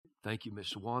Thank you,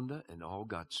 Miss Wanda, and all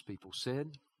God's people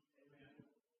said.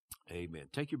 Amen.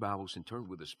 Take your Bibles and turn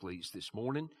with us, please, this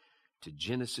morning to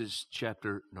Genesis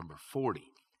chapter number 40.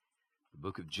 The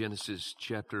book of Genesis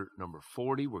chapter number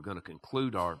 40. We're going to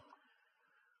conclude our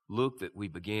look that we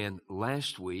began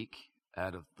last week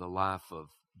out of the life of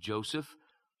Joseph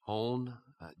on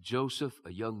Joseph,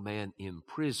 a young man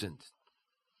imprisoned.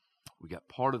 We got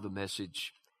part of the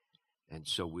message, and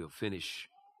so we'll finish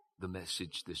the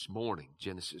message this morning.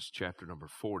 Genesis chapter number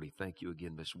 40. Thank you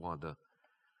again, Miss Wanda.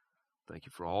 Thank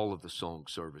you for all of the song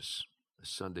service, the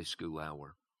Sunday school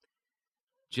hour.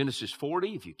 Genesis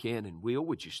 40, if you can and will,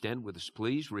 would you stand with us,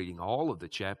 please, reading all of the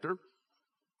chapter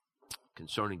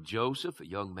concerning Joseph, a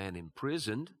young man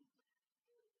imprisoned.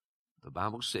 The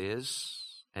Bible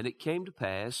says, "And it came to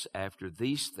pass after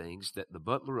these things that the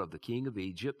butler of the king of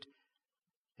Egypt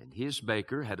and his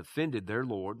baker had offended their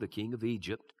lord, the king of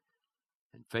Egypt.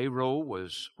 And Pharaoh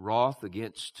was wroth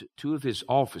against two of his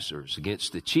officers,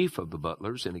 against the chief of the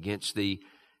butlers and against the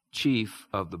chief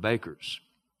of the bakers.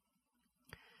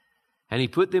 And he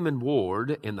put them in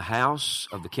ward in the house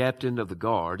of the captain of the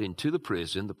guard into the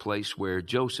prison, the place where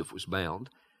Joseph was bound.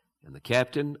 And the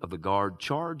captain of the guard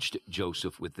charged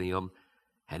Joseph with them,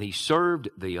 and he served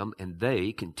them, and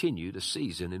they continued a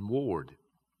season in ward.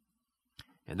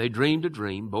 And they dreamed a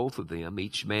dream, both of them,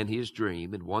 each man his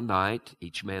dream, and one night,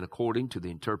 each man according to the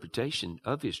interpretation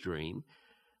of his dream,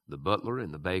 the butler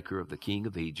and the baker of the king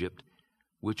of Egypt,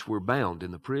 which were bound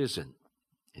in the prison.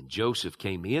 And Joseph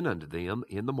came in unto them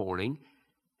in the morning,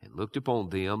 and looked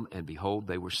upon them, and behold,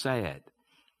 they were sad.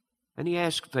 And he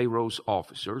asked Pharaoh's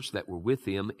officers that were with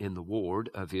him in the ward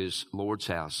of his lord's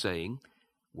house, saying,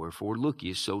 Wherefore look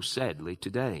ye so sadly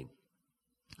today?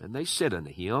 And they said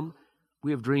unto him,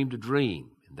 We have dreamed a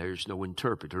dream, and there is no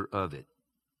interpreter of it.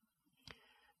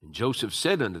 And Joseph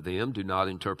said unto them, Do not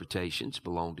interpretations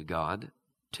belong to God?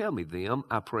 Tell me them,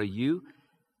 I pray you.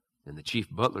 And the chief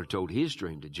butler told his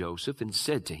dream to Joseph, and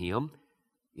said to him,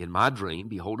 In my dream,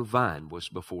 behold, a vine was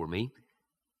before me,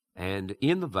 and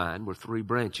in the vine were 3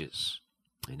 branches.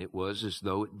 And it was as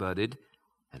though it budded,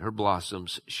 and her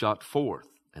blossoms shot forth,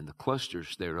 and the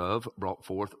clusters thereof brought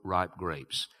forth ripe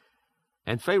grapes.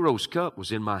 And Pharaoh's cup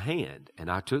was in my hand, and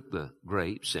I took the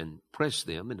grapes and pressed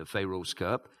them into Pharaoh's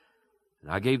cup, and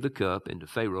I gave the cup into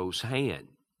Pharaoh's hand.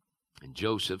 And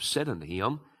Joseph said unto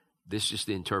him, This is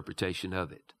the interpretation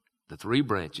of it. The 3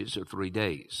 branches are 3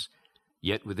 days.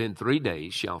 Yet within 3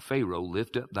 days shall Pharaoh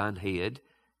lift up thine head,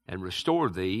 and restore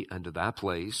thee unto thy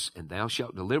place, and thou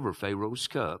shalt deliver Pharaoh's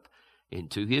cup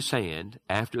into his hand,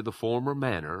 after the former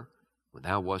manner, when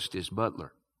thou wast his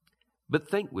butler. But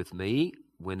think with me,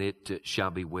 when it shall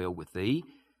be well with thee,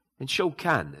 and show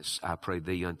kindness, I pray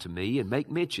thee, unto me, and make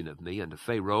mention of me unto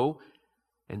Pharaoh,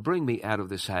 and bring me out of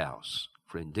this house.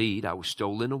 For indeed I was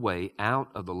stolen away out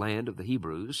of the land of the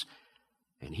Hebrews,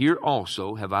 and here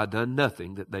also have I done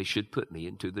nothing that they should put me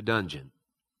into the dungeon.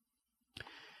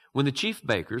 When the chief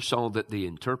baker saw that the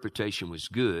interpretation was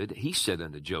good, he said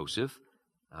unto Joseph,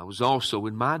 I was also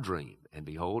in my dream, and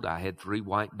behold, I had 3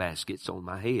 white baskets on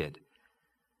my head.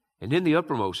 And in the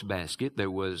uppermost basket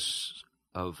there was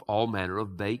of all manner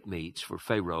of baked meats for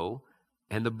Pharaoh,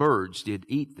 and the birds did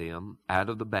eat them out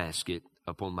of the basket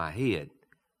upon my head.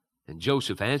 And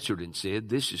Joseph answered and said,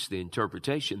 This is the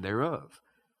interpretation thereof.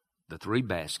 The 3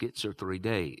 baskets are 3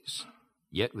 days.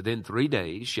 Yet within 3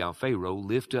 days shall Pharaoh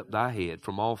lift up thy head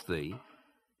from off thee,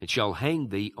 and shall hang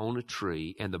thee on a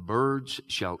tree, and the birds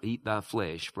shall eat thy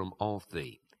flesh from off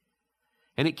thee.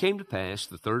 And it came to pass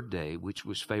the 3rd day, which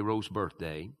was Pharaoh's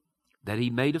birthday, that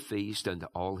he made a feast unto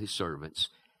all his servants,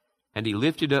 and he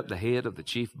lifted up the head of the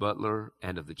chief butler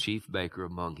and of the chief baker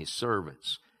among his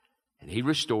servants. And he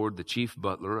restored the chief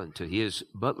butler unto his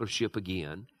butlership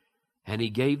again, and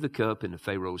he gave the cup into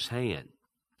Pharaoh's hand.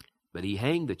 But he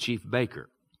hanged the chief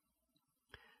baker,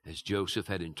 as Joseph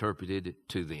had interpreted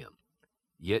to them.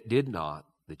 Yet did not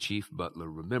the chief butler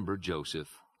remember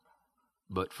Joseph,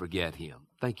 but forget him.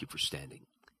 Thank you for standing.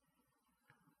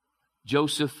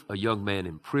 Joseph, a young man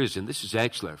in prison. This is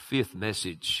actually our 5th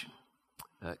message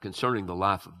concerning the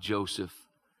life of Joseph.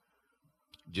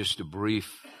 Just a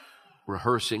brief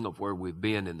rehearsing of where we've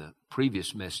been in the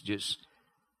previous messages.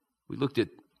 We looked at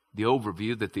the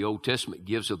overview that the Old Testament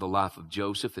gives of the life of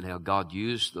Joseph and how God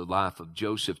used the life of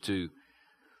Joseph to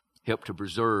help to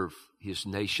preserve his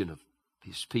nation, of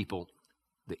his people,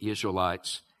 the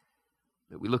Israelites.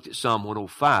 We looked at Psalm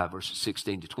 105, verses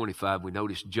 16 to 25. We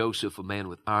noticed Joseph, a man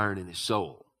with iron in his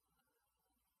soul.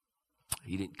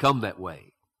 He didn't come that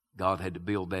way. God had to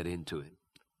build that into him.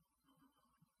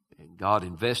 And God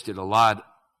invested a lot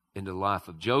into the life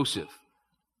of Joseph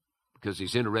because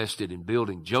he's interested in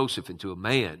building Joseph into a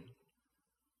man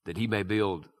that he may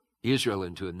build Israel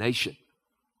into a nation,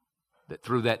 that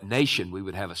through that nation we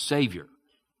would have a Savior,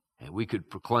 and we could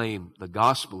proclaim the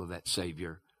gospel of that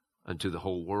Savior unto the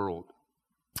whole world.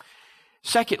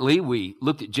 Secondly, we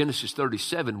looked at Genesis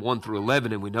 37, 1 through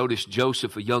 11, and we noticed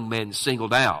Joseph, a young man,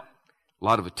 singled out. A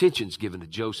lot of attention's given to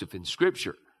Joseph in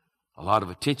Scripture. A lot of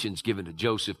attention's given to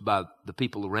Joseph by the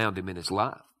people around him in his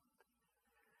life.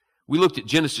 We looked at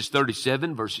Genesis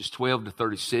 37, verses 12 to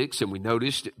 36, and we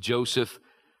noticed that Joseph,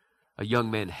 a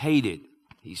young man, hated.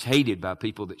 He's hated by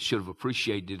people that should have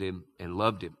appreciated him and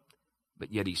loved him,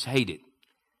 but yet he's hated.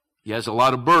 He has a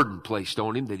lot of burden placed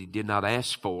on him that he did not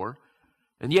ask for,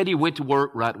 and yet he went to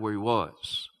work right where he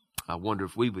was. I wonder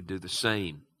if we would do the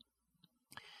same.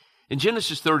 In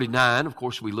Genesis 39, of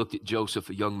course, we looked at Joseph,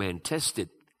 a young man tested.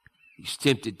 He's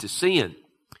tempted to sin.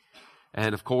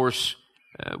 And of course,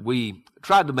 we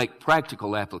tried to make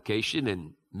practical application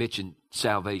and mention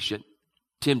salvation,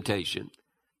 temptation,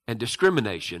 and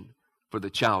discrimination for the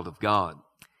child of God.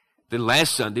 Then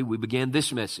last Sunday, we began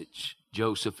this message.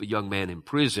 Joseph, a young man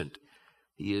imprisoned.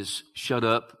 He is shut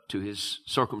up to his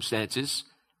circumstances.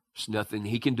 There's nothing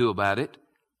he can do about it.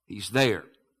 He's there.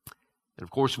 And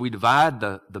of course, we divide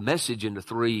the message into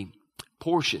three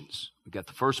portions. We got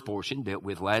the first portion dealt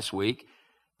with last week.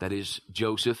 That is,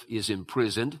 Joseph is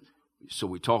imprisoned. So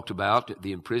we talked about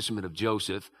the imprisonment of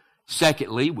Joseph.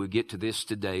 Secondly, we'll get to this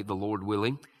today, the Lord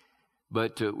willing.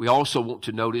 But we also want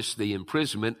to notice the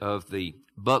imprisonment of the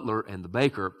butler and the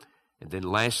baker. And then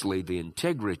lastly, the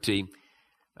integrity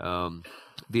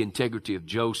of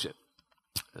Joseph.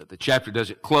 The chapter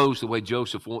doesn't close the way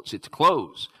Joseph wants it to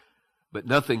close. But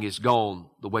nothing has gone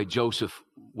the way Joseph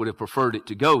would have preferred it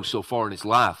to go so far in his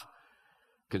life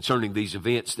concerning these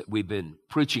events that we've been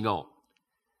preaching on.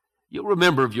 You'll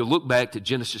remember, if you look back to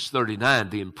Genesis 39,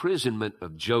 the imprisonment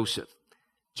of Joseph.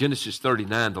 Genesis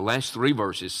 39, the last three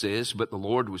verses says, "But the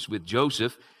Lord was with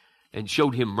Joseph and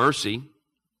showed him mercy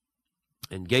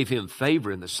and gave him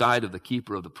favor in the sight of the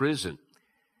keeper of the prison.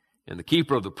 And the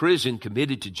keeper of the prison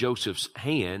committed to Joseph's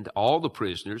hand all the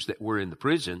prisoners that were in the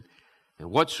prison, and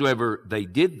whatsoever they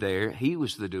did there, he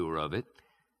was the doer of it."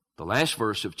 The last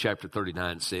verse of chapter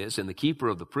 39 says, "And the keeper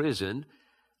of the prison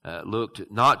looked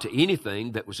not to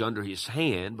anything that was under his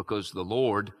hand, because the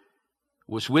Lord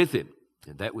was with him.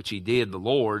 And that which he did, the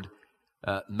Lord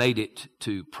made it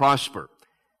to prosper."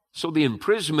 So the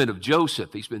imprisonment of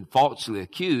Joseph, he's been falsely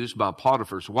accused by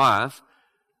Potiphar's wife,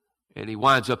 and he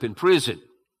winds up in prison.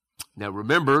 Now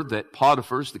remember that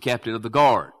Potiphar's the captain of the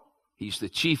guard. He's the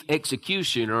chief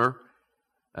executioner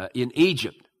in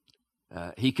Egypt.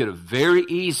 He could have very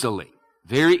easily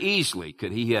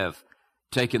could he have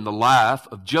taken the life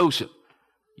of Joseph.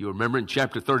 You remember in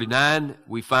chapter 39,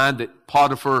 we find that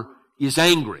Potiphar is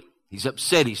angry. He's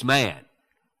upset. He's mad.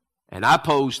 And I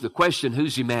posed the question,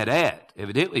 who's he mad at?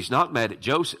 Evidently, he's not mad at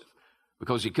Joseph,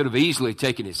 because he could have easily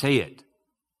taken his head,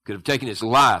 could have taken his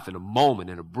life in a moment,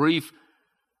 in a brief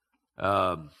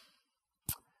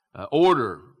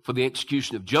order for the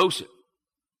execution of Joseph.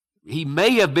 He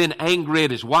may have been angry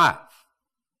at his wife.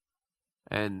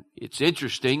 And it's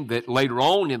interesting that later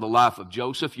on in the life of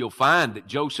Joseph, you'll find that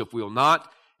Joseph will not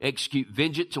execute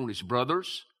vengeance on his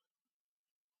brothers.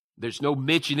 There's no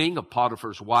mentioning of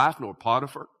Potiphar's wife nor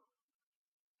Potiphar.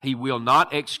 He will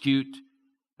not execute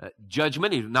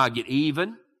judgment. He will not get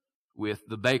even with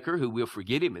the baker, who will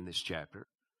forget him in this chapter,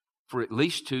 for at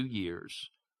least 2 years.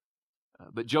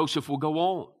 But Joseph will go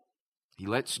on. He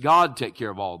lets God take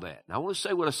care of all that. Now, I want to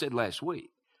say what I said last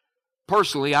week.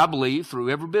 Personally, I believe through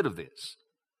every bit of this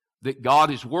that God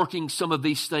is working some of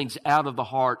these things out of the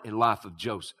heart and life of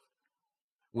Joseph.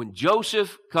 When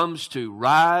Joseph comes to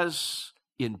rise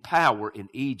in power in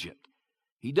Egypt,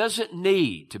 he doesn't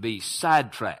need to be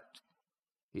sidetracked.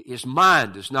 His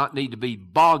mind does not need to be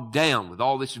bogged down with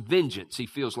all this vengeance he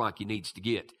feels like he needs to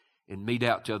get and mete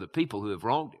out to other people who have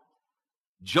wronged him.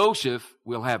 Joseph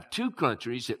will have 2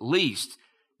 countries at least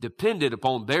dependent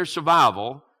upon their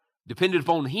survival, dependent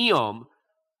upon him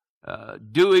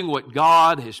doing what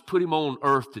God has put him on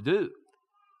earth to do.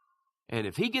 And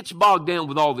if he gets bogged down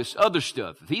with all this other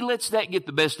stuff, if he lets that get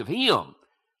the best of him,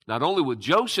 not only will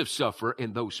Joseph suffer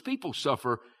and those people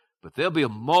suffer, but there'll be a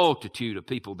multitude of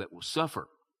people that will suffer.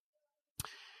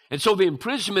 And so the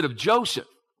imprisonment of Joseph,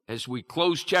 as we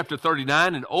close chapter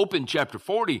 39 and open chapter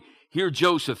 40, here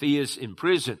Joseph is in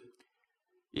prison.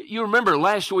 You remember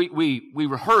last week we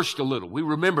rehearsed a little. We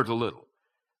remembered a little.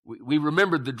 We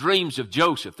remembered the dreams of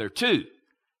Joseph. There are 2.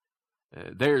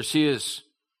 There's his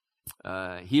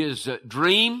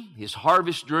dream, his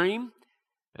harvest dream,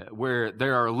 where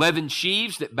there are 11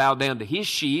 sheaves that bow down to his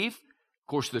sheaf. Of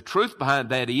course, the truth behind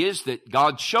that is that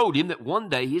God showed him that one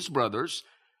day his brothers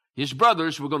His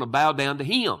brothers were going to bow down to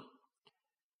him.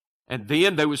 And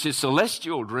then there was his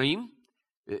celestial dream.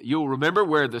 You'll remember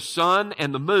where the sun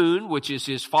and the moon, which is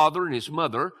his father and his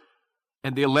mother,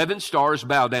 and the 11 stars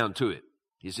bow down to it.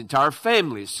 His entire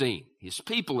family is seen. His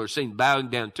people are seen bowing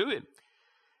down to him.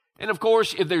 And of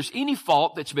course, if there's any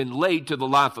fault that's been laid to the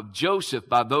life of Joseph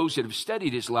by those that have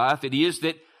studied his life, it is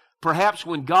that perhaps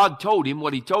when God told him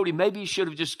what he told him, maybe he should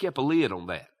have just kept a lid on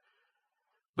that.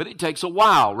 But it takes a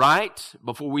while, right,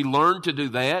 before we learn to do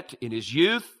that. In his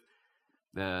youth,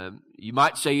 you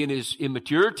might say in his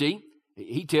immaturity,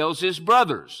 he tells his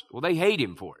brothers. Well, they hate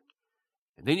him for it.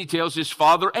 And then he tells his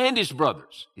father and his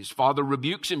brothers. His father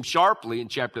rebukes him sharply in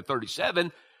chapter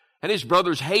 37, and his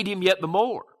brothers hate him yet the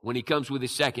more when he comes with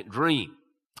his second dream.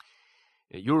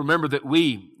 You'll remember that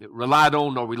we relied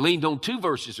on, or we leaned on 2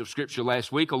 verses of Scripture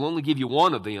last week. I'll only give you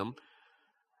one of them.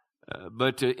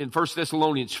 But in 1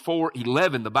 Thessalonians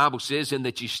 4:11, the Bible says, "And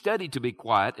that you study to be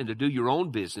quiet and to do your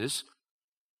own business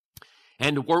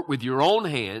and to work with your own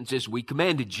hands as we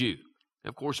commanded you."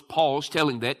 Of course, Paul's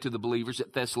telling that to the believers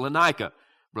at Thessalonica.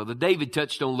 Brother David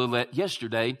touched on a little that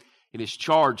yesterday in his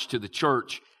charge to the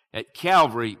church at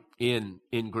Calvary in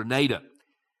Grenada.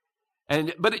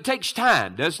 But it takes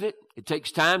time, doesn't it? It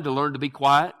takes time to learn to be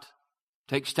quiet. It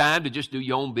takes time to just do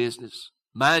your own business.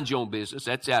 Mind your own business.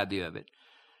 That's the idea of it.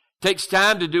 It takes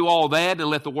time to do all that and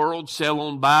let the world sail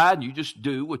on by, and you just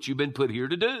do what you've been put here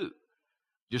to do.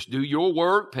 Just do your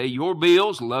work, pay your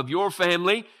bills, love your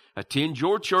family, attend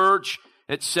your church,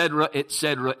 etc.,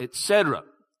 etc., etc.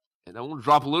 And I want to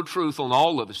drop a little truth on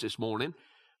all of us this morning.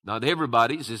 Not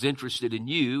everybody is as interested in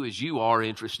you as you are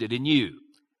interested in you.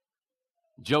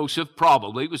 Joseph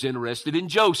probably was interested in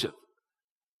Joseph.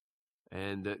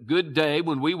 And a good day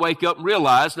when we wake up and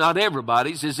realize not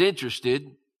everybody's as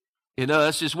interested in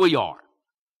us as we are.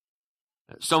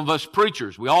 Some of us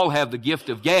preachers, we all have the gift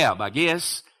of gab, I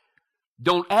guess.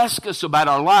 Don't ask us about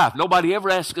our life. Nobody ever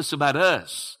asks us about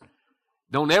us.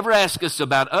 Don't ever ask us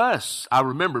about us. I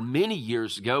remember many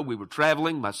years ago, we were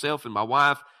traveling, myself and my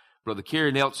wife, Brother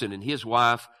Kerry Nelson and his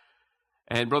wife,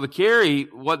 and Brother Kerry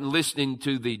wasn't listening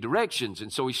to the directions,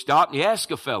 and so he stopped and he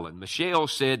asked a fellow. And Michelle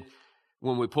said,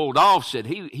 when we pulled off, said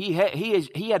he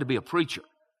had to be a preacher.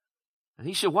 And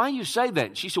he said, "Why do you say that?"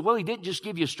 And she said, "Well, he didn't just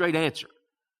give you a straight answer.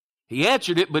 He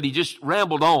answered it, but he just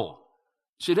rambled on."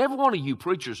 She said, "Every one of you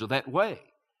preachers are that way."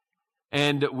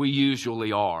 And we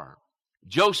usually are.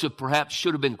 Joseph perhaps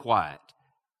should have been quiet,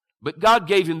 but God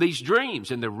gave him these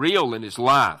dreams, and they're real in his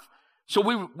life. So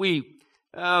we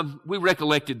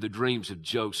recollected the dreams of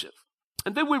Joseph.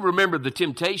 And then we remembered the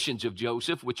temptations of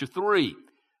Joseph, which are three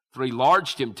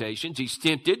large temptations. He's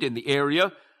tempted in the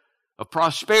area of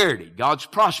prosperity. God's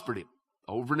prospered him.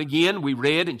 Over and again, we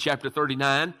read in chapter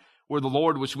 39 where the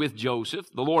Lord was with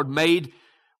Joseph. The Lord made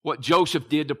what Joseph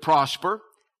did to prosper.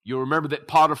 You'll remember that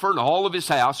Potiphar and all of his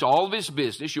house, all of his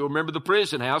business, you'll remember the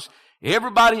prison house.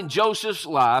 Everybody in Joseph's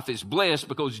life is blessed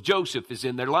because Joseph is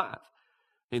in their life,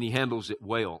 and he handles it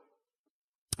well.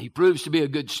 He proves to be a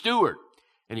good steward,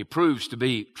 and he proves to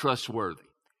be trustworthy.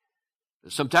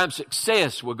 Sometimes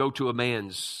success will go to a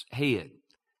man's head.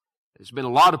 There's been a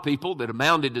lot of people that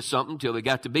amounted to something till they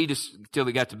got to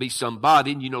be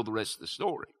somebody, and you know the rest of the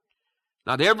story.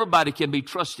 Not everybody can be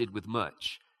trusted with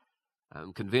much.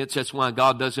 I'm convinced that's why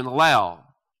God doesn't allow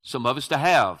some of us to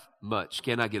have much.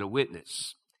 Can I get a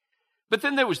witness? But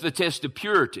then there was the test of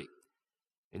purity.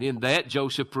 And in that,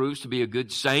 Joseph proves to be a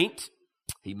good saint.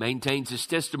 He maintains his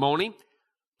testimony.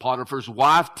 Potiphar's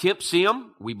wife tempts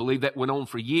him. We believe that went on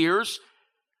for years.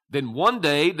 Then one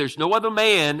day, there's no other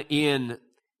man in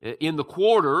the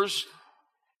quarters.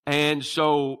 And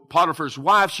so Potiphar's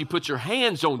wife, she puts her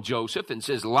hands on Joseph and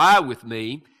says, "Lie with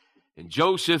me." And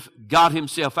Joseph got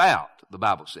himself out, the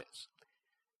Bible says.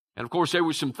 And of course, there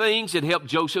were some things that helped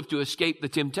Joseph to escape the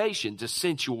temptations of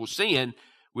sensual sin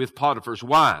with Potiphar's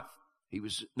wife.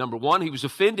 Number one, he was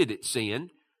offended at sin.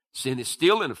 Sin is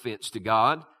still an offense to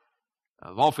God.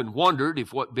 I've often wondered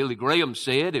if what Billy Graham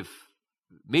said,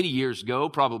 many years ago,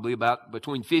 probably about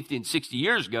between 50 and 60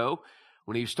 years ago,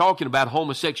 when he was talking about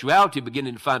homosexuality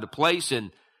beginning to find a place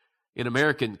in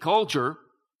American culture,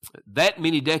 that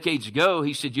many decades ago,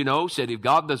 he said, if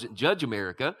God doesn't judge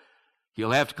America,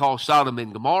 he'll have to call Sodom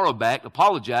and Gomorrah back,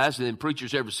 apologize, and then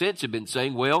preachers ever since have been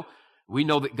saying, well, we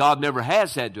know that God never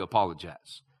has had to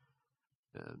apologize.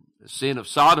 The sin of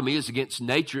sodomy is against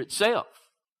nature itself,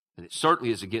 and it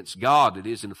certainly is against God. It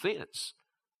is an offense.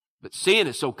 But sin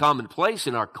is so commonplace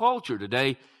in our culture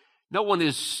today, no one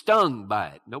is stung by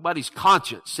it. Nobody's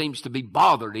conscience seems to be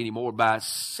bothered anymore by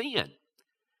sin.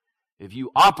 If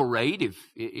you operate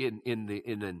in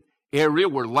an area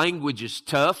where language is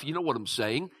tough, you know what I'm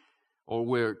saying, or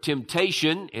where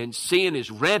temptation and sin is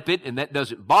rampant and that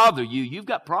doesn't bother you, you've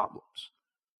got problems.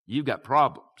 You've got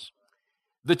problems.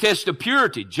 The test of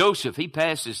purity, Joseph, he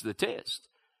passes the test.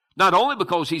 Not only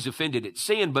because he's offended at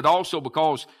sin, but also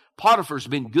because Potiphar's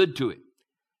been good to him.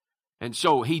 And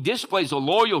so he displays a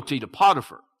loyalty to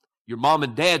Potiphar. Your mom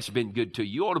and dad's been good to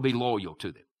you. You ought to be loyal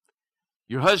to them.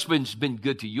 Your husband's been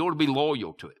good to you. You ought to be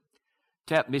loyal to him.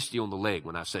 Tap Misty on the leg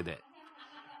when I say that.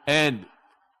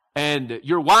 And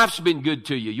your wife's been good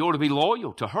to you. You ought to be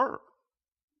loyal to her.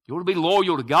 You ought to be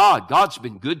loyal to God. God's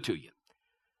been good to you.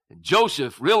 And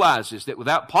Joseph realizes that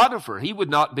without Potiphar, he would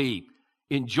not be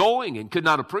enjoying and could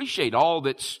not appreciate all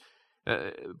that's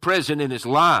present in his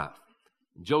life.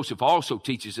 And Joseph also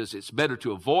teaches us it's better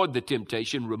to avoid the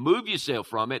temptation, remove yourself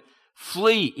from it,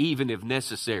 flee even if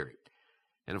necessary.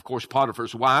 And of course,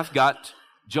 Potiphar's wife got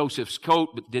Joseph's coat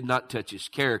but did not touch his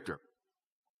character.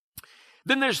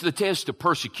 Then there's the test of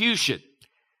persecution.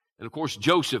 And of course,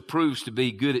 Joseph proves to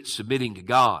be good at submitting to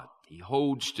God. He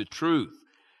holds to truth.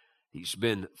 He's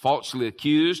been falsely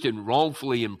accused and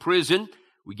wrongfully imprisoned.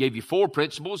 We gave you 4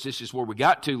 principles. This is where we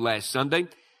got to last Sunday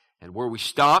and where we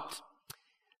stopped.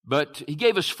 But he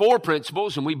gave us 4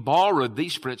 principles, and we borrowed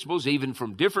these principles even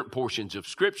from different portions of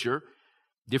Scripture,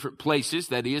 different places,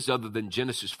 that is, other than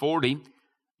Genesis 40.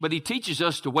 But he teaches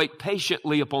us to wait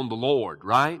patiently upon the Lord,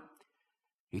 right?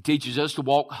 He teaches us to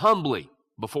walk humbly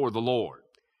before the Lord.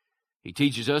 He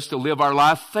teaches us to live our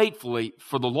life faithfully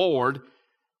for the Lord.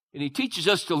 And he teaches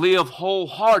us to live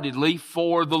wholeheartedly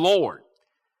for the Lord.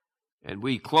 And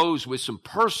we close with some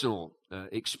personal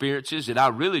experiences that I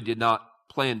really did not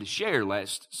plan to share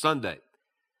last Sunday.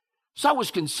 So I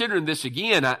was considering this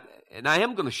again, and I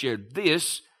am going to share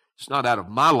this. It's not out of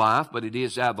my life, but it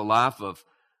is out of the life of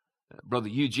Brother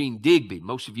Eugene Digby.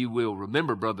 Most of you will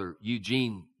remember Brother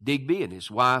Eugene Digby and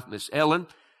his wife, Miss Ellen.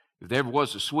 If there ever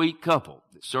was a sweet couple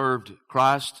that served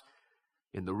Christ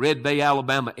in the Red Bay,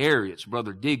 Alabama area, it's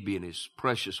Brother Digby and his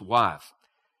precious wife.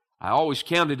 I always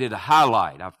counted it a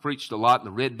highlight. I've preached a lot in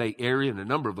the Red Bay area in a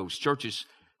number of those churches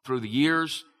through the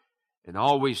years, and I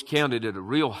always counted it a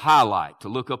real highlight to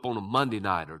look up on a Monday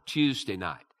night or Tuesday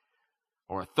night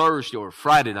or a Thursday or a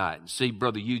Friday night and see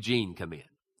Brother Eugene come in.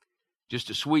 Just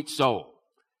a sweet soul.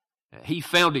 He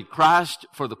founded Christ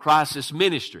for the Crisis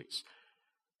Ministries,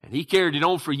 and he carried it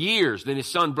on for years. Then his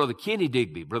son, Brother Kenny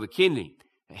Digby, Brother Kenny,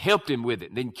 helped him with it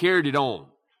and then carried it on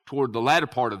toward the latter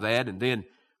part of that. And then,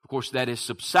 of course, that has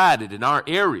subsided in our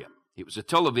area. It was a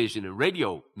television and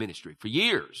radio ministry for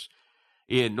years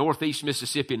in northeast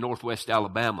Mississippi and northwest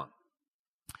Alabama.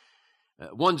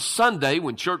 One Sunday,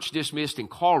 when church dismissed in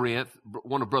Corinth,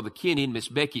 one of Brother Kenny and Miss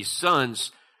Becky's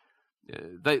sons,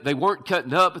 they weren't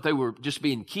cutting up, but they were just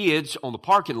being kids on the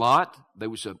parking lot. There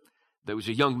was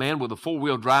a young man with a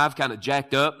 4-wheel drive kind of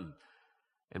jacked up,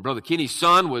 and Brother Kenny's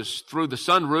son was through the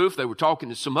sunroof. They were talking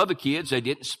to some other kids. They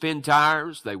didn't spin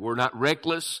tires. They were not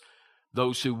reckless.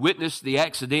 Those who witnessed the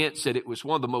accident said it was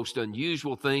one of the most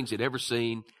unusual things they'd ever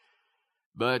seen.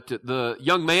 But the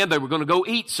young man, they were going to go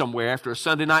eat somewhere after a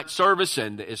Sunday night service,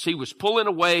 and as he was pulling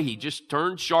away, he just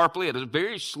turned sharply at a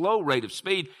very slow rate of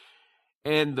speed,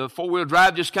 and the 4-wheel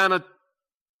drive just kind of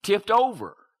tipped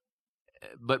over.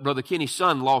 But Brother Kenny's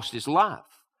son lost his life.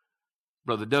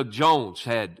 Brother Doug Jones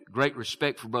had great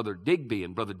respect for Brother Digby,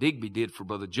 and Brother Digby did for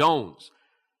Brother Jones.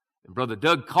 And Brother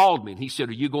Doug called me, and he said,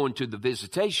 "Are you going to the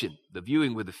visitation, the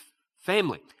viewing with the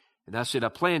family?" And I said, "I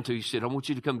plan to." He said, "I want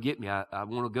you to come get me. I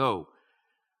want to go."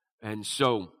 And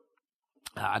so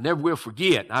I never will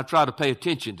forget. I try to pay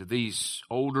attention to these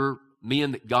older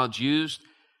men that God's used.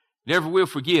 Never will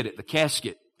forget at the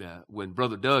casket when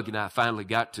Brother Doug and I finally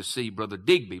got to see Brother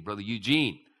Digby, Brother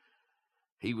Eugene.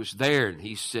 He was there, and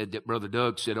he said that Brother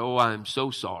Doug said, "Oh, I am so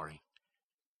sorry."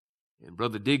 And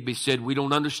Brother Digby said, "We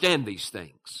don't understand these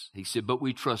things." He said, "But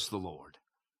we trust the Lord.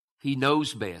 He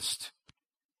knows best."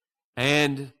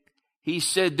 And he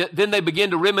said that then they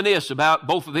began to reminisce about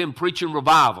both of them preaching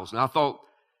revivals. And I thought,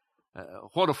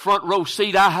 what a front row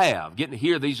seat I have, getting to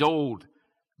hear these old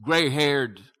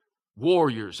gray-haired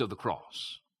warriors of the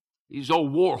cross, these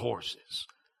old war horses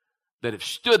that have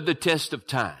stood the test of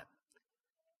time.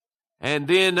 And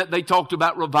then they talked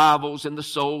about revivals and the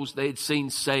souls they had seen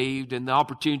saved and the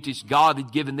opportunities God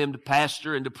had given them to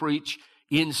pastor and to preach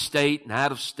in state and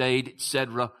out of state,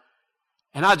 etc.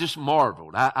 And I just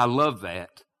marveled. I love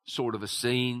that sort of a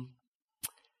scene.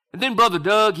 And then Brother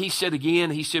Doug, he said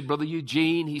again, he said, "Brother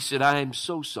Eugene," he said, "I am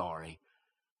so sorry."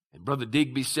 And Brother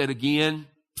Digby said again,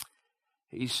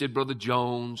 he said, "Brother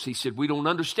Jones," he said, "we don't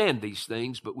understand these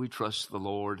things, but we trust the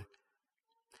Lord."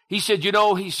 He said,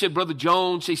 he said, "Brother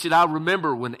Jones," he said, "I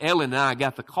remember when Ellen and I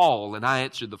got the call and I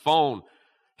answered the phone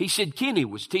He said, Kenny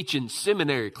was teaching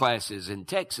seminary classes in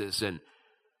Texas, and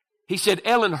he said,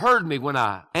 Ellen heard me when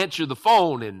I answered the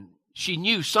phone, and she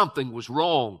knew something was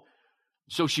wrong.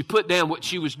 So she put down what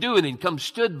she was doing and come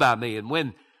stood by me. And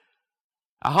when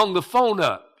I hung the phone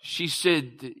up, she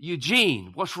said,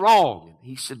 Eugene, what's wrong? And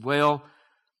he said, well,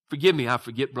 forgive me, I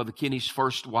forget Brother Kenny's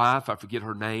first wife. I forget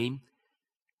her name.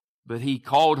 But he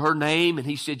called her name, and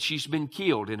he said she's been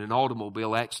killed in an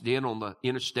automobile accident on the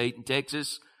interstate in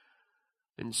Texas.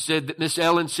 And said that Miss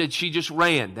Ellen said she just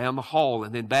ran down the hall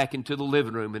and then back into the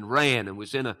living room and ran and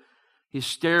was in a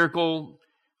hysterical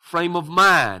frame of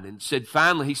mind. And said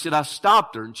finally, he said, I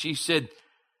stopped her. And she said,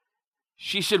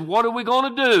 what are we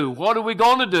going to do? What are we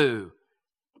going to do?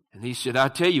 And he said, I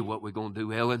tell you what we're going to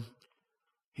do, Ellen.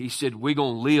 He said, we're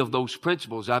going to live those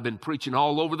principles I've been preaching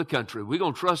all over the country. We're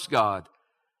going to trust God.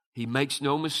 He makes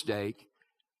no mistake.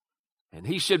 And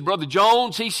he said, Brother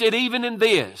Jones, he said, even in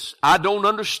this, I don't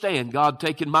understand God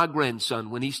taking my grandson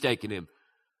when He's taking him.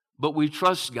 But we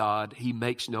trust God. He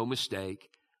makes no mistake.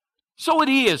 So it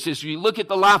is as you look at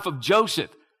the life of Joseph.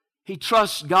 He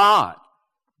trusts God.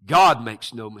 God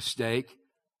makes no mistake.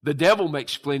 The devil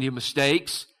makes plenty of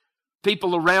mistakes.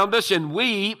 People around us, and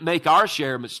we make our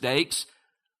share of mistakes.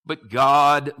 But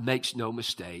God makes no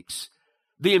mistakes.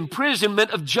 The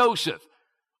imprisonment of Joseph.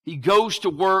 He goes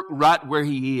to work right where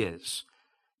he is.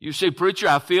 You say, preacher,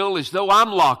 I feel as though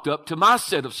I'm locked up to my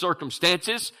set of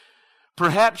circumstances.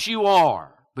 Perhaps you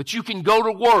are, but you can go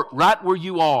to work right where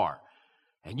you are.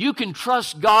 And you can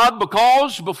trust God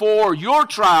because before your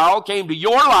trial came to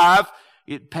your life,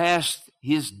 it passed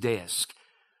His desk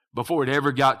before it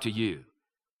ever got to you.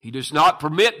 He does not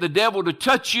permit the devil to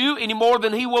touch you any more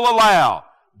than he will allow.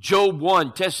 Job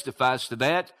 1 testifies to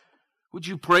that. Would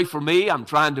you pray for me? I'm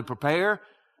trying to prepare.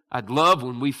 I'd love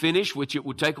when we finish, which it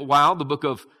would take a while, the book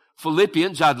of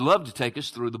Philippians, I'd love to take us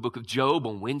through the book of Job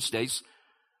on Wednesdays.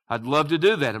 I'd love to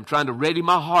do that. I'm trying to ready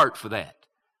my heart for that.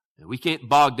 We can't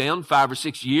bog down 5 or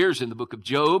 6 years in the book of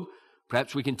Job.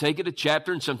 Perhaps we can take it a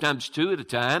chapter and sometimes 2 at a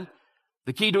time.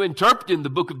 The key to interpreting the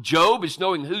book of Job is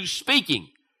knowing who's speaking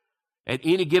at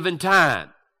any given time.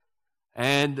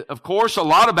 And, of course, a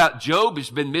lot about Job has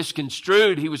been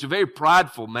misconstrued. He was a very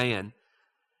prideful man.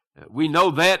 We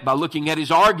know that by looking at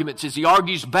his arguments as he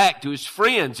argues back to his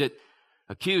friends that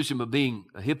accuse him of being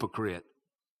a hypocrite.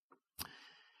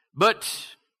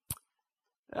 But,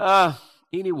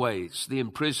 anyways, the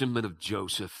imprisonment of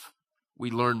Joseph.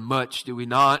 We learn much, do we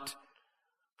not,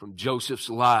 from Joseph's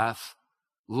life.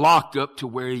 Locked up to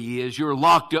where he is. You're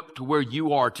locked up to where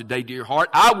you are today, dear heart.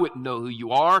 I wouldn't know who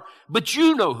you are, but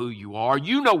you know who you are.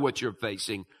 You know what you're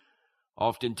facing.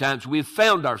 Oftentimes we've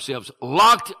found ourselves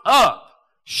locked up,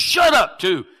 shut up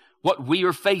to what we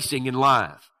are facing in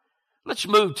life. Let's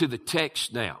move to the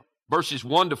text now. Verses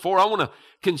 1 to 4. I want to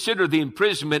consider the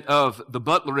imprisonment of the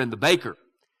butler and the baker.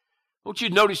 I want you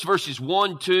to notice verses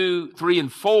 1, 2, 3,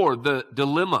 and 4, the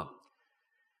dilemma.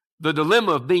 The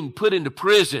dilemma of being put into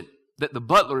prison that the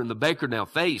butler and the baker now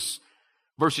face.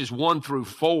 Verses 1 through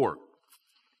 4.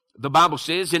 The Bible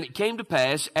says, and it came to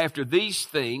pass after these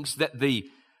things that the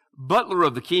butler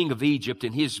of the king of Egypt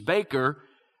and his baker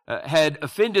had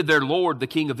offended their lord, the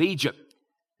king of Egypt.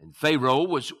 And Pharaoh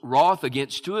was wroth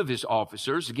against 2 of his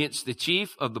officers, against the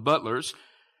chief of the butlers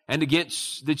and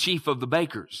against the chief of the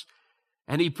bakers.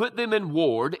 And he put them in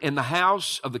ward in the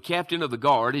house of the captain of the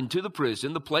guard into the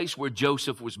prison, the place where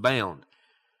Joseph was bound.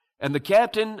 And the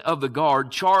captain of the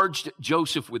guard charged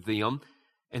Joseph with them,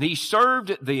 and he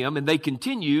served them, and they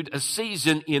continued a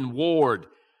season in ward.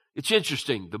 It's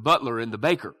interesting, the butler and the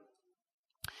baker.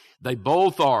 They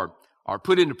both are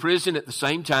put into prison at the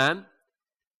same time.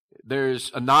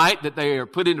 There's a night that they are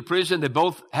put into prison. They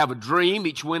both have a dream,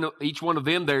 each one of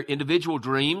them, their individual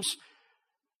dreams.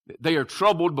 They are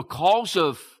troubled because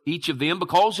of each of them,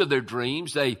 because of their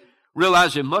dreams. They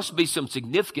realize there must be some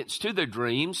significance to their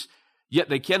dreams, yet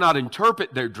they cannot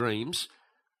interpret their dreams.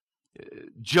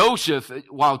 Joseph,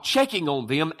 while checking on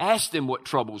them, asked them what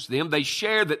troubles them. They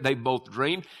share that they both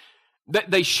dreamed.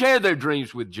 They share their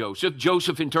dreams with Joseph.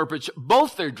 Joseph interprets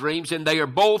both their dreams, and they are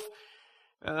both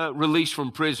released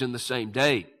from prison the same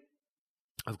day.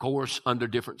 Of course, under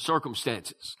different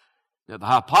circumstances. Now, the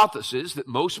hypothesis that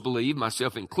most believe,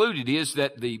 myself included, is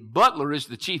that the butler is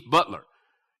the chief butler.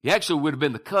 He actually would have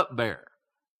been the cupbearer.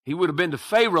 He would have been to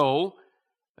Pharaoh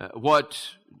what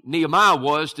Nehemiah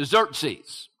was to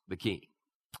Xerxes, the king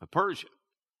of Persia.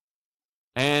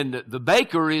 And the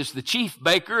baker is the chief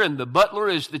baker, and the butler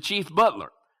is the chief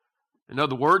butler. In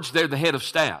other words, they're the head of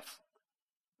staff.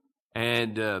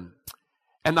 And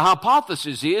the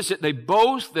hypothesis is that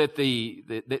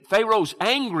that Pharaoh's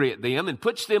angry at them and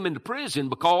puts them into prison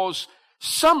because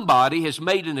somebody has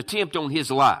made an attempt on his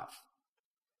life.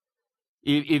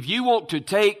 If you want to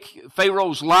take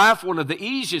Pharaoh's life, one of the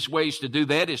easiest ways to do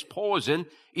that is poison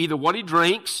either what he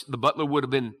drinks, the butler would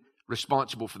have been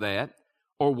responsible for that,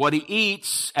 or what he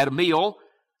eats at a meal,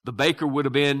 the baker would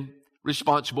have been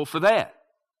responsible for that.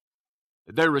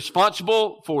 They're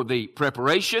responsible for the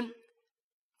preparation,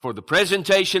 for the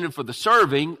presentation, and for the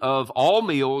serving of all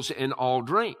meals and all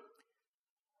drink.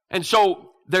 And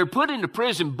so they're put into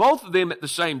prison, both of them at the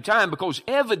same time, because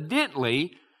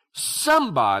evidently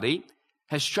somebody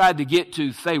has tried to get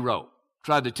to Pharaoh,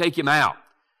 tried to take him out.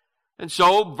 And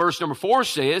so verse number 4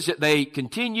 says that they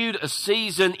continued a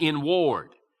season in ward.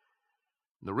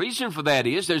 The reason for that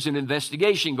is there's an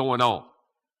investigation going on.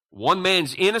 One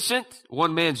man's innocent,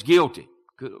 one man's guilty.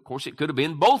 Of course, it could have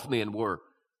been both men were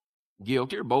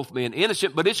guilty or both men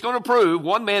innocent, but it's going to prove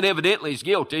one man evidently is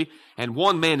guilty and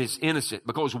one man is innocent,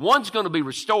 because one's going to be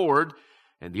restored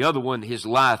and the other one, his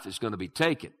life is going to be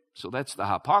taken. So that's the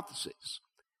hypothesis.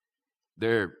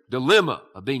 Their dilemma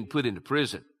of being put into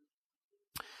prison.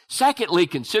 Secondly,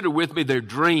 consider with me their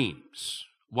dreams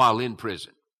while in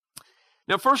prison.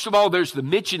 Now, first of all, there's the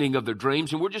mentioning of their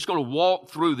dreams, and we're just going to walk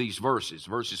through these verses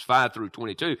 5 through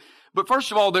 22. But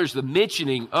first of all, there's the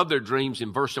mentioning of their dreams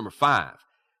in verse number 5.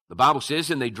 The Bible says,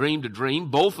 and they dreamed a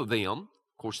dream, both of them.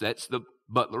 Of course, that's the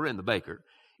butler and the baker.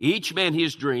 Each man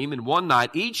his dream, and one night,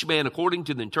 each man according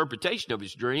to the interpretation of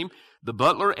his dream, the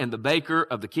butler and the baker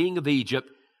of the king of Egypt,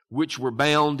 which were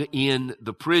bound in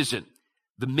the prison.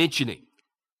 The mentioning.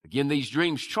 Again, these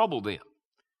dreams trouble them.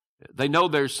 They know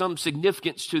there's some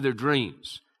significance to their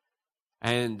dreams.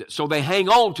 And so they hang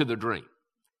on to the dream.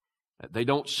 They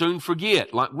don't soon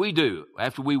forget like we do.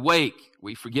 After we wake,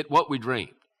 we forget what we dreamed.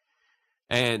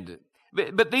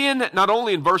 But then, not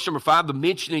only in verse number 5, the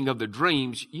mentioning of the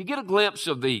dreams, you get a glimpse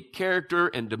of the character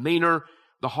and demeanor,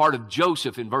 the heart of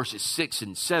Joseph in verses 6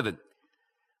 and 7.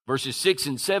 Verses 6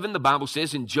 and 7, the Bible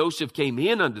says, and Joseph came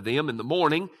in unto them in the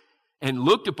morning and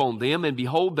looked upon them, and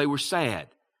behold, they were sad.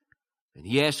 And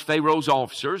he asked Pharaoh's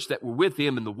officers that were with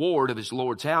him in the ward of his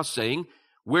Lord's house, saying,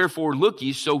 wherefore look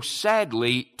ye so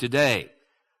sadly today?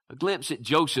 A glimpse at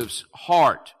Joseph's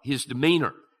heart, his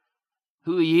demeanor,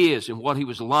 who he is and what he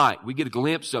was like. We get a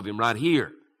glimpse of him right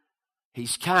here.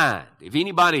 He's kind. If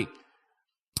anybody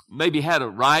maybe had a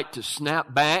right to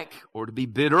snap back or to be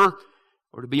bitter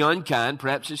or to be unkind,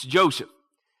 perhaps it's Joseph.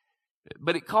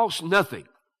 But it costs nothing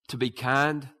to be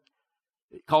kind.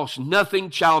 It costs nothing,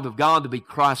 child of God, to be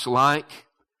Christ-like.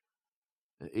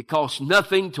 It costs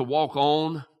nothing to walk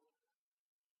on.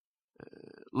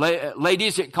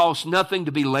 Ladies, it costs nothing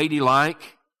to be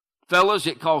ladylike. Fellas,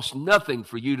 it costs nothing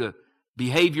for you to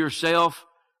behave yourself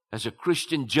as a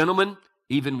Christian gentleman,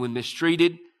 even when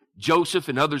mistreated. Joseph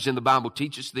and others in the Bible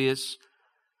teach us this.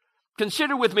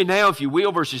 Consider with me now, if you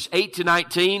will, verses 8 to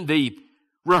 19, the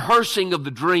rehearsing of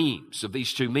the dreams of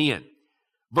these two men.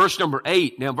 Verse number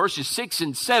 8, now verses 6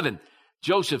 and 7,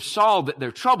 Joseph saw that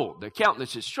they're troubled. Their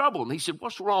countenance is troubled. And he said,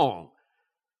 what's wrong?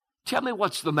 Tell me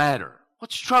what's the matter.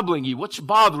 What's troubling you? What's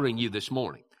bothering you this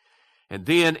morning? And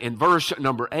then in verse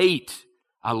number 8,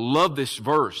 I love this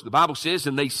verse. The Bible says,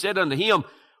 and they said unto him,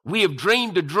 we have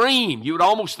dreamed a dream. You would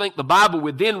almost think the Bible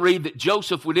would then read that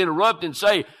Joseph would interrupt and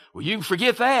say, well, you can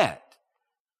forget that.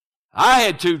 I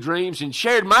had two dreams and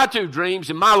shared my two dreams,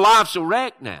 and my life's a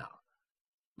wreck now.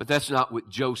 But that's not what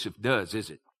Joseph does, is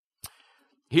it?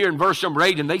 Here in verse number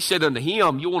 8, and they said unto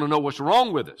him, you want to know what's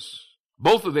wrong with us?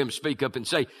 Both of them speak up and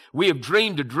say, we have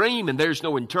dreamed a dream, and there's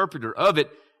no interpreter of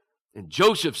it. And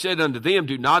Joseph said unto them,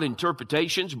 do not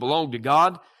interpretations belong to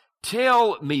God?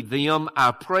 Tell me them,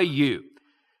 I pray you.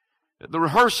 The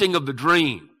rehearsing of the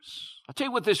dreams. I'll tell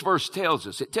you what this verse tells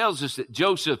us. It tells us that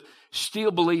Joseph still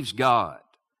believes God.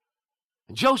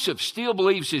 And Joseph still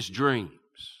believes his dreams.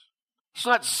 He's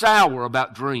not sour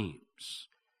about dreams.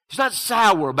 He's not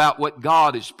sour about what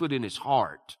God has put in his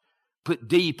heart, put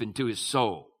deep into his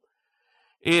soul.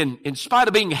 In spite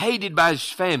of being hated by his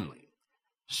family,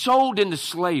 sold into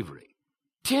slavery,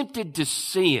 tempted to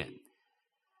sin,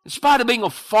 in spite of being a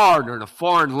foreigner in a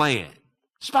foreign land,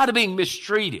 in spite of being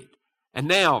mistreated, and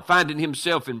now finding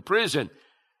himself in prison,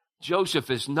 Joseph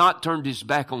has not turned his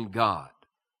back on God.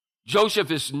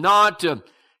 Joseph is not,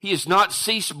 he has not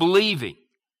ceased believing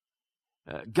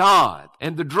God,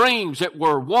 and the dreams that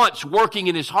were once working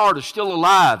in his heart are still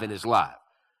alive in his life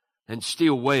and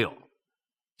still well.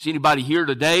 Is anybody here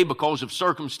today because of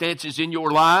circumstances in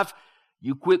your life,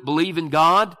 you quit believing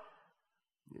God?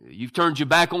 You've turned your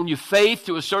back on your faith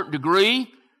to a certain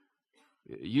degree.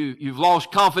 You've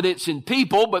lost confidence in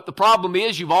people, but the problem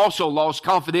is you've also lost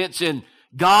confidence in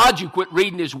God. You quit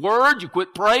reading His Word. You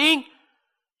quit praying.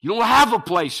 You don't have a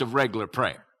place of regular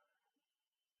prayer.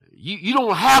 You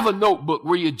don't have a notebook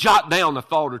where you jot down a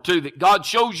thought or two that God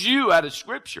shows you out of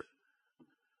Scripture.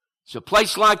 It's a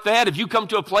place like that. If you come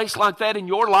to a place like that in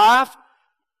your life,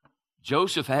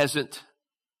 Joseph hasn't.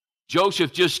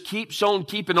 Joseph just keeps on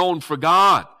keeping on for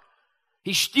God.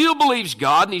 He still believes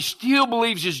God, and he still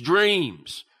believes his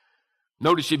dreams.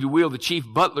 Notice, if you will, the chief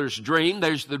butler's dream.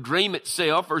 There's the dream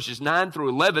itself, verses 9 through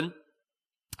 11.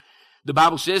 The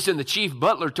Bible says, and the chief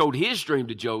butler told his dream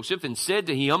to Joseph and said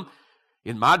to him,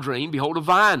 in my dream, behold, a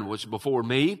vine was before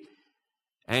me,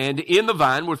 and in the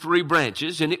vine were 3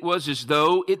 branches, and it was as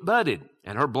though it budded,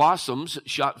 and her blossoms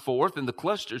shot forth, and the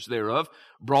clusters thereof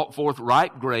brought forth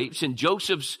ripe grapes, and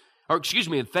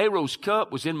and Pharaoh's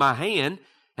cup was in my hand,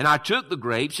 and I took the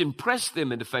grapes and pressed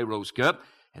them into Pharaoh's cup,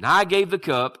 and I gave the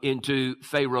cup into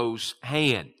Pharaoh's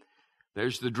hand.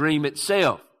 There's the dream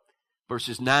itself,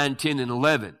 verses 9, 10, and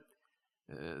 11.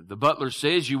 The butler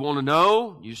says, you want to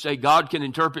know? You say God can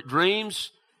interpret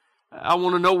dreams? I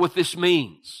want to know what this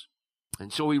means.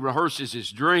 And so he rehearses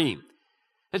his dream.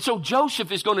 And so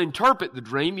Joseph is going to interpret the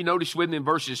dream. You notice with me in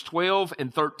verses 12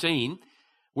 and 13,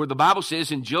 where the Bible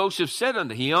says, and Joseph said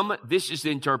unto him, this is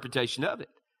the interpretation of it.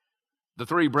 The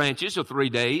 3 branches are 3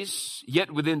 days, yet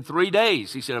within 3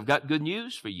 days, he said, I've got good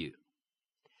news for you.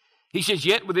 He says,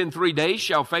 yet within 3 days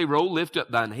shall Pharaoh lift up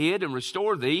thine head and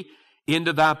restore thee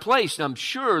into thy place. And I'm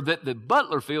sure that the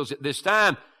butler feels at this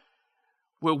time,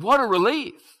 well, what a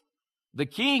relief. The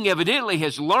king evidently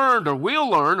has learned or will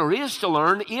learn or is to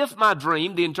learn, if my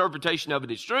dream, the interpretation of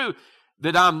it is true,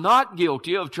 that I'm not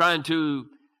guilty of trying to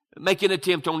make an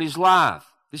attempt on his life.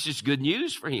 This is good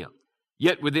news for him.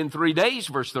 Yet within 3 days,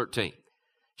 verse 13,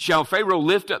 shall Pharaoh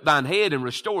lift up thine head and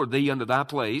restore thee unto thy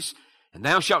place, and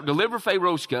thou shalt deliver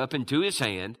Pharaoh's cup into his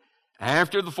hand,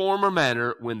 after the former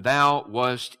manner when thou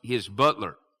wast his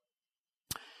butler.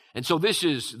 And so this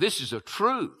is a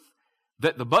truth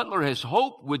that the butler has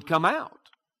hoped would come out.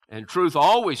 And truth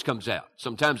always comes out,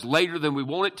 sometimes later than we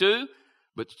want it to,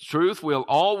 but truth will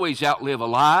always outlive a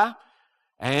lie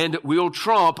and will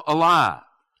trump a lie.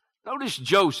 Notice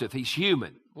Joseph, he's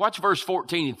human. Watch verse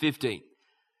 14 and 15.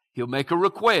 He'll make a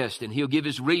request and he'll give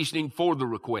his reasoning for the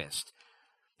request.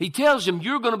 He tells him,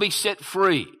 you're going to be set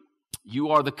free. You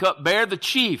are the cupbearer, the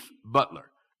chief butler,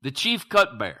 the chief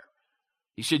cupbearer.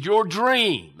 He said, your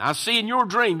dream, I see in your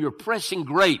dream, you're pressing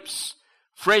grapes,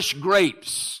 fresh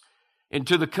grapes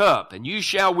into the cup, and you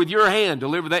shall with your hand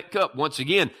deliver that cup once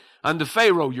again unto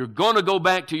Pharaoh. You're going to go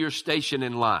back to your station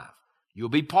in life. You'll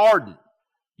be pardoned.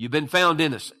 You've been found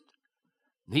innocent.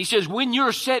 And he says, when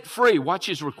you're set free, watch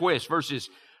his request, verses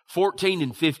 14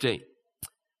 and 15.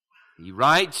 He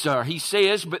writes, he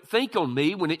says, but think on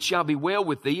me when it shall be well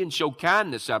with thee, and show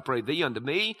kindness, I pray thee, unto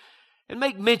me, and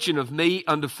make mention of me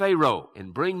unto Pharaoh,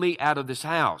 and bring me out of this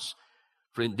house.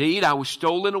 For indeed I was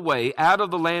stolen away out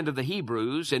of the land of the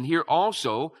Hebrews, and here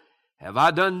also have I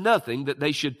done nothing that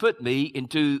they should put me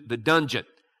into the dungeon.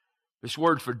 This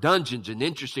word for dungeon is an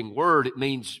interesting word. It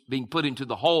means being put into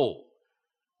the hole.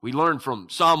 We learned from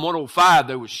Psalm 105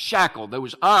 there was shackle, there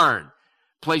was iron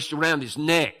placed around his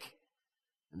neck.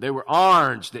 And there were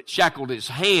irons that shackled his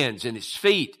hands and his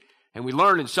feet. And we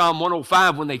learn in Psalm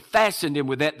 105, when they fastened him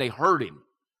with that, they hurt him.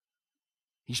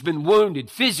 He's been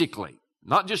wounded physically,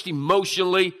 not just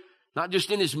emotionally, not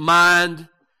just in his mind,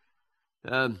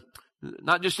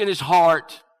 not just in his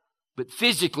heart, but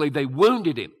physically they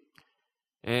wounded him.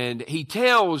 And he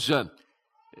tells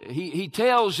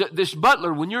this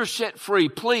butler, when you're set free,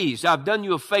 please, I've done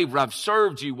you a favor. I've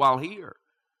served you while here.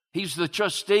 He's the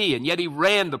trustee, and yet he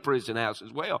ran the prison house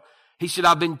as well. He said,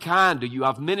 I've been kind to you.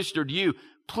 I've ministered to you.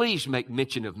 Please make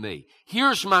mention of me.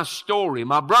 Here's my story.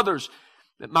 My brothers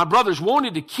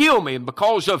wanted to kill me, and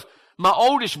because of my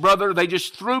oldest brother, they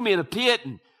just threw me in a pit,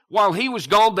 and while he was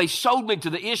gone, they sold me to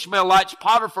the Ishmaelites.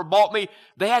 Potiphar bought me.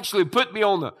 They actually put me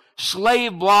on the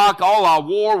slave block. All I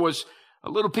wore was a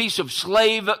little piece of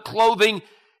slave clothing.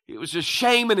 It was a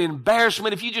shame and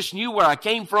embarrassment if you just knew where I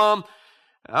came from.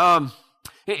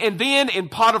 And then in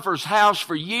Potiphar's house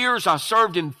for years, I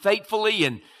served him faithfully.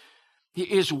 And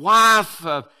his wife,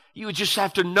 you would just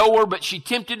have to know her, but she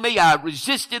tempted me. I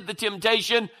resisted the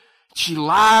temptation. She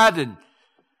lied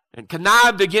and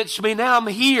connived against me. Now I'm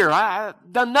here. I've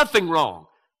done nothing wrong.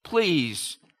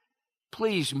 Please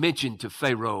mention to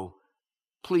Pharaoh,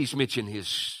 please mention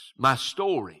my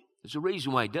story. There's a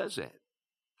reason why he does that.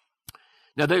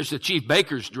 Now there's the chief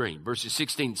baker's dream, verses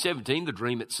 16 and 17, the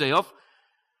dream itself.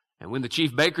 And when the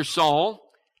chief baker saw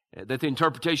that the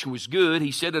interpretation was good,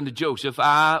 he said unto Joseph,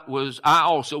 I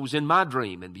also was in my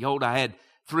dream, and behold, I had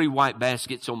 3 white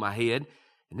baskets on my head,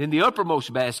 and in the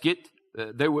uppermost basket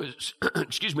there was,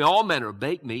 all manner of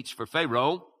baked meats for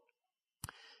Pharaoh,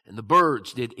 and the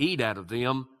birds did eat out of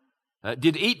them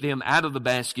did eat them out of the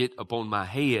basket upon my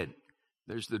head.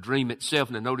 There's the dream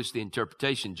itself. Now notice the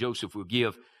interpretation Joseph will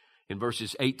give in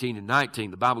verses 18 and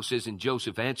 19. The Bible says, and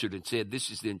Joseph answered and said, this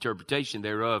is the interpretation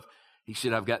thereof. He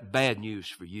said, I've got bad news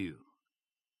for you.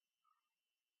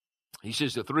 He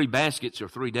says the 3 baskets are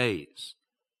 3 days.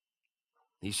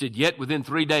 He said, yet within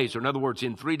 3 days, or in other words,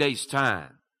 in 3 days'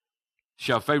 time,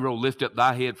 shall Pharaoh lift up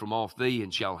thy head from off thee,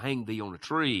 and shall hang thee on a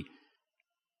tree,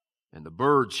 and the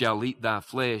birds shall eat thy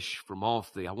flesh from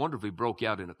off thee. I wonder if he broke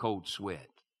out in a cold sweat.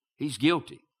 He's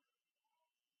guilty.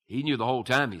 He knew the whole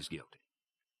time he's guilty.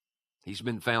 He's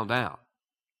been found out.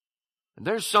 And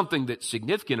there's something that's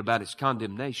significant about his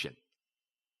condemnation.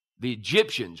 The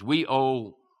Egyptians, we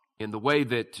owe, in the way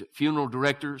that funeral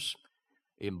directors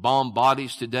embalm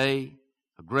bodies today,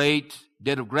 a great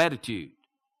debt of gratitude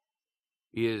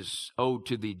is owed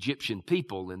to the Egyptian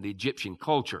people and the Egyptian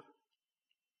culture.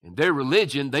 In their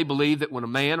religion, they believed that when a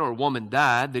man or a woman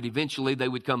died, that eventually they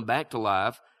would come back to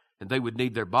life and they would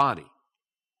need their body.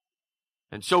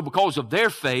 And so because of their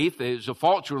faith, it's a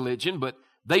false religion, but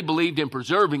they believed in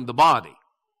preserving the body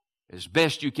as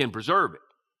best you can preserve it.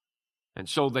 And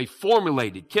so they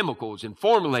formulated chemicals and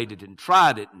formulated and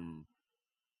tried it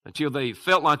until they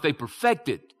felt like they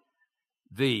perfected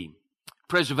the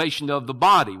preservation of the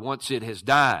body once it has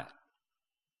died.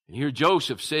 And here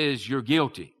Joseph says, you're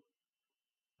guilty.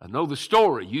 I know the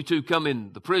story. You two come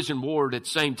in the prison ward at the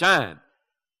same time.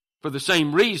 For the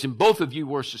same reason, both of you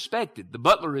were suspected. The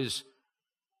butler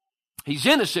he's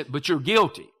innocent, but you're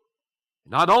guilty.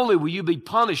 Not only will you be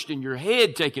punished and your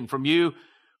head taken from you,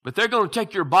 but they're going to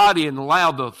take your body and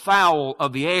allow the fowl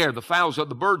of the air, the fowls of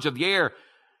the birds of the air,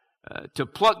 to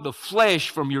pluck the flesh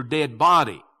from your dead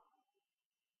body.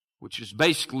 Which is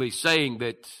basically saying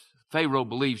that Pharaoh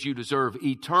believes you deserve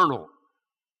eternal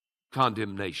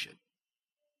condemnation.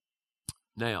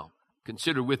 Now,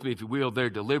 consider with me, if you will,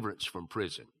 their deliverance from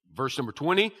prison. Verse number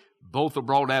 20, both are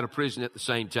brought out of prison at the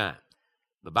same time.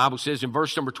 The Bible says in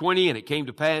verse number 20, and it came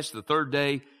to pass the 3rd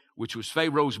day, which was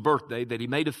Pharaoh's birthday, that he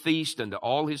made a feast unto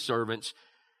all his servants,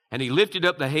 and he lifted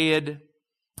up the head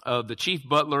of the chief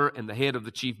butler and the head of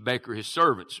the chief baker, his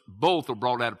servants. Both are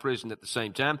brought out of prison at the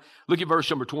same time. Look at verse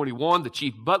number 21. The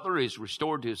chief butler is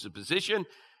restored to his position,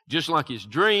 just like his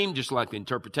dream, just like the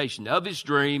interpretation of his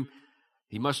dream.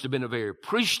 He must have been a very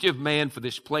appreciative man for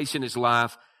this place in his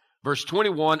life. Verse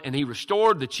 21, and he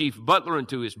restored the chief butler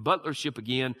into his butlership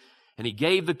again, and he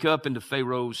gave the cup into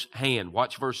Pharaoh's hand.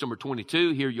 Watch verse number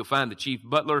 22. Here you'll find the chief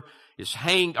butler is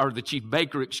hanged, or the chief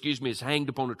baker, is hanged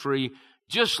upon a tree,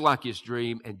 just like his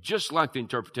dream and just like the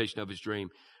interpretation of his dream.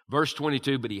 Verse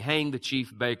 22, but he hanged the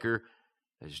chief baker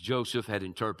as Joseph had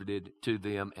interpreted to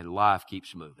them, and life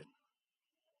keeps moving.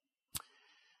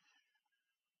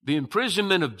 The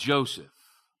imprisonment of Joseph,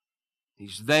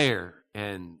 he's there,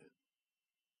 and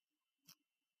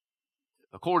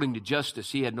according to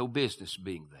justice, he had no business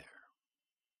being there.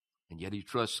 And yet he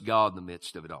trusts God in the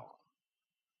midst of it all.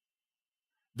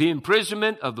 The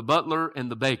imprisonment of the butler and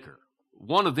the baker.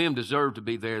 One of them deserved to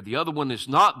be there. The other one is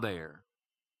not there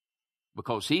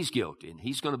because he's guilty, and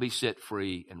he's going to be set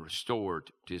free and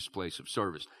restored to his place of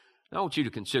service. Now, I want you to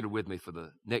consider with me for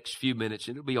the next few minutes,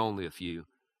 and it'll be only a few.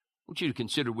 I want you to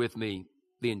consider with me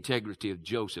the integrity of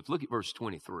Joseph. Look at verse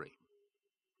 23.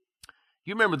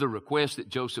 You remember the request that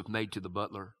Joseph made to the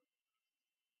butler?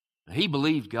 He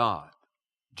believed God.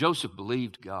 Joseph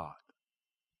believed God.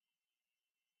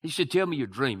 He said, tell me your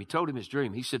dream. He told him his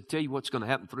dream. He said, tell you what's going to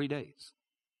happen in 3 days.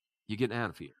 You're getting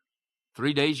out of here.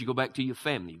 3 days, you go back to your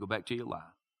family. You go back to your life.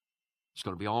 It's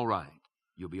going to be all right.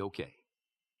 You'll be okay.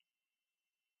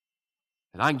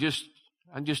 And I can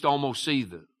just almost see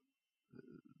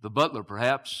the butler,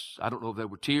 perhaps. I don't know if there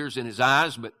were tears in his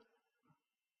eyes, but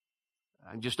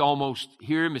I can just almost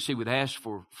hear him as he would ask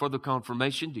for further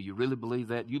confirmation. Do you really believe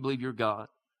that? Do you believe your God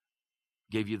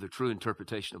gave you the true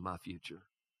interpretation of my future?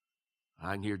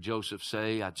 I can hear Joseph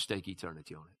say, I'd stake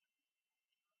eternity on it.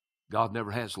 God never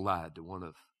has lied to one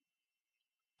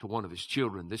of his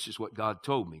children. This is what God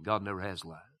told me. God never has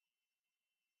lied.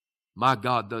 My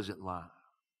God doesn't lie.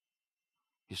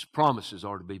 His promises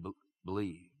are to be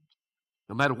believed.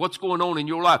 No matter what's going on in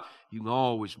your life, you can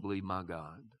always believe my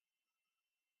God.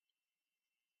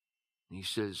 And he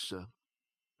says,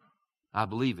 I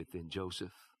believe it then,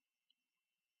 Joseph.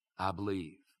 I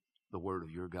believe the word of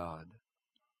your God.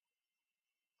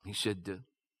 He said,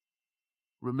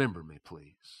 remember me,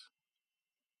 please.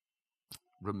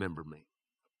 Remember me.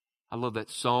 I love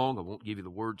that song. I won't give you the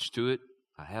words to it.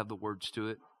 I have the words to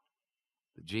it.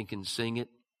 The Jenkins sing it.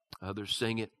 Others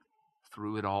sing it.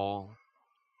 Through it all.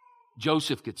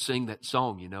 Joseph could sing that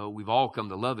song, you know. We've all come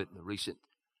to love it in the recent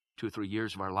 2 or 3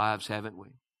 years of our lives, haven't we?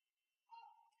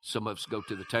 Some of us go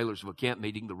to the Taylors of a Camp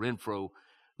meeting, the Renfro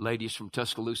ladies from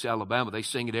Tuscaloosa, Alabama. They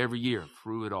sing it every year,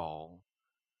 Through It All.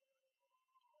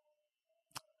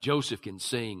 Joseph can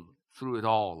sing, through it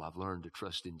all, I've learned to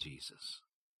trust in Jesus.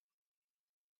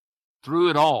 Through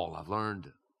it all, I've learned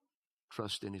to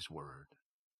trust in His Word.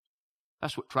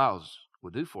 That's what trials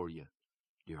will do for you,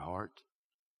 dear heart.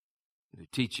 It'll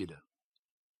teach you to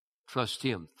trust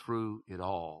Him through it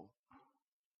all.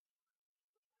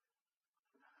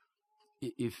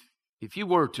 If you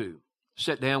were to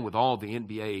sit down with all the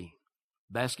NBA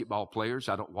basketball players,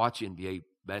 I don't watch NBA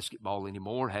basketball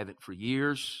anymore, haven't for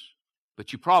years,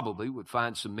 but you probably would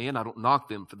find some men, I don't knock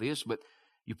them for this, but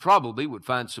you probably would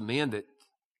find some men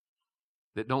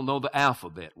that don't know the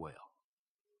alphabet well.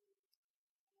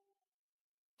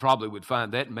 Probably would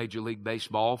find that in Major League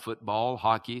Baseball, football,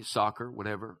 hockey, soccer,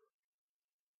 whatever.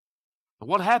 But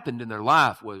what happened in their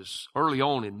life was early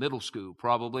on in middle school,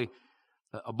 probably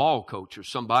a ball coach or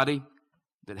somebody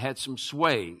that had some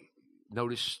sway,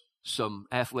 noticed some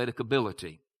athletic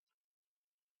ability,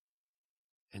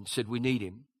 and said, we need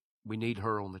him. We need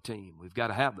her on the team. We've got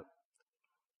to have them.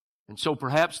 And so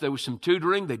perhaps there was some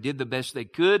tutoring. They did the best they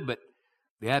could, but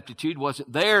the aptitude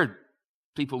wasn't there.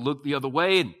 People looked the other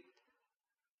way,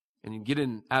 and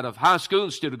getting out of high school,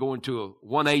 instead of going to a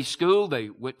 1A school, they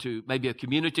went to maybe a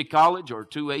community college or a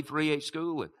 2A, 3A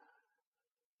school, and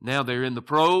now they're in the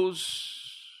pros.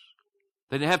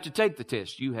 They didn't have to take the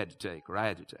test you had to take or I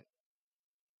had to take.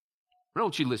 But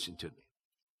don't you listen to me.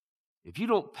 If you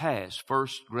don't pass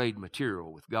first grade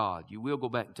material with God, you will go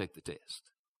back and take the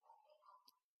test.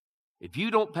 If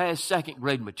you don't pass second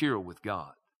grade material with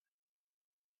God,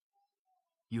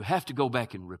 you have to go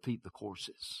back and repeat the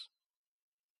courses.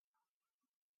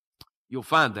 You'll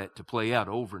find that to play out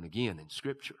over and again in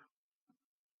Scripture.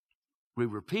 We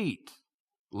repeat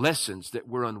lessons that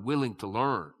we're unwilling to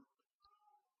learn.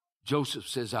 Joseph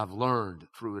says, I've learned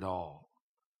through it all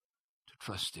to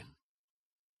trust Him.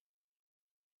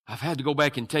 I've had to go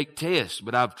back and take tests,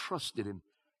 but I've trusted Him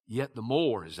yet the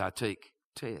more as I take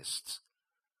tests.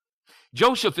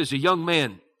 Joseph is a young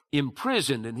man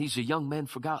imprisoned, and he's a young man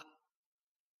forgotten.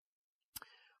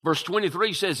 Verse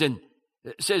 23 says,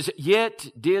 yet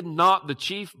did not the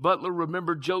chief butler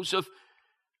remember Joseph,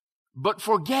 but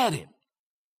forget him.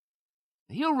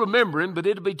 He'll remember him, but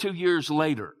it'll be 2 years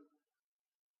later.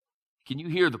 Can you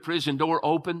hear the prison door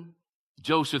open?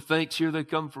 Joseph thinks, here they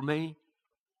come for me.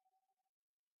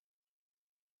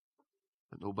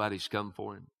 But nobody's come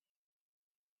for him.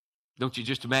 Don't you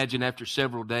just imagine after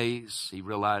several days, he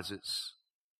realizes,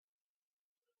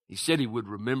 he said he would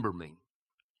remember me,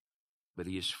 but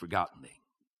he has forgotten me.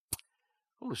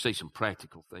 I want to say some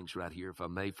practical things right here, if I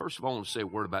may. First of all, I want to say a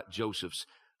word about Joseph's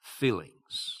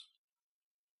feelings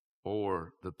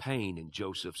or the pain in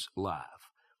Joseph's life.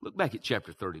 Look back at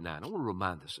chapter 39. I want to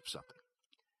remind us of something.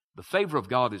 The favor of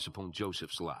God is upon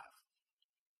Joseph's life.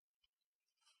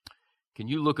 Can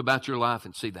you look about your life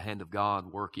and see the hand of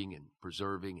God working and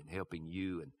preserving and helping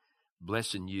you and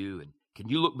blessing you? And can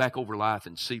you look back over life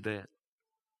and see that?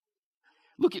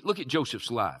 Look at Joseph's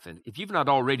life. And if you've not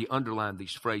already underlined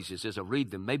these phrases as I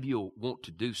read them, maybe you'll want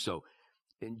to do so.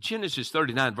 In Genesis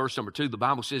 39, verse number 2, the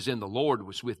Bible says, and the Lord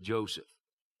was with Joseph.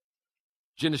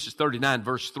 Genesis 39,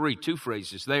 verse 3, two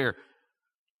phrases there.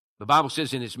 The Bible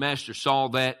says, and his master saw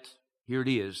that, here it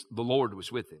is, the Lord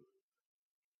was with him.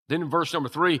 Then in verse number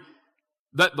 3,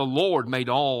 that the Lord made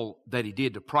all that he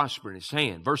did to prosper in his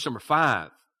hand. Verse number 5,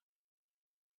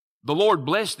 the Lord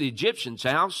blessed the Egyptian's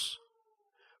house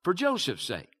for Joseph's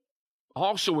sake.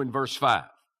 Also in verse 5,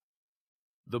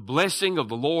 the blessing of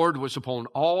the Lord was upon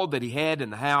all that he had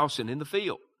in the house and in the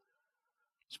field.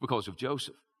 It's because of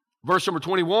Joseph. Verse number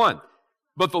 21,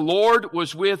 but the Lord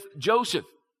was with Joseph.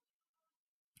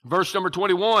 Verse number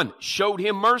 21, showed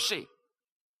him mercy.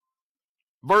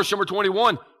 Verse number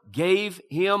 21, gave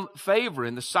him favor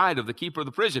in the sight of the keeper of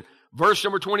the prison. Verse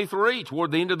number 23,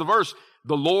 toward the end of the verse,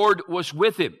 the Lord was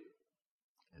with him.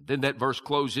 And then that verse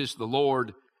closes, the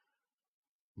Lord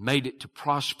made it to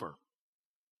prosper.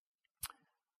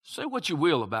 Say what you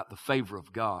will about the favor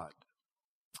of God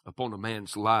upon a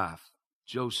man's life,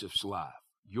 Joseph's life,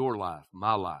 your life,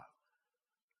 my life.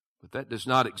 But that does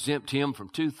not exempt him from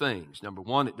two things. Number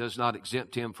one, it does not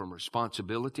exempt him from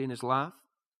responsibility in his life.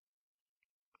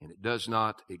 And it does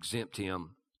not exempt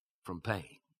him from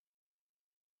pain.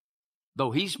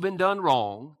 Though he's been done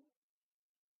wrong,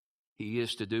 he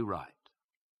is to do right.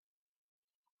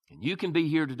 And you can be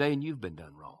here today and you've been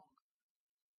done wrong.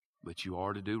 But you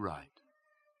are to do right.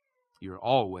 You're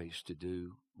always to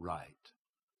do right.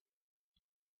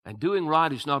 And doing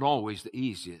right is not always the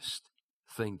easiest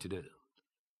thing to do.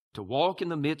 To walk in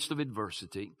the midst of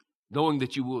adversity, knowing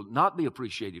that you will not be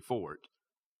appreciated for it,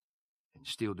 and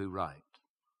still do right.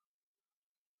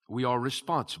 We are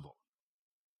responsible.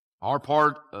 Our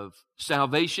part of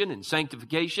salvation and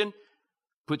sanctification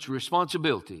puts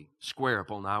responsibility square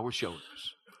upon our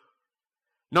shoulders.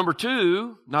 Number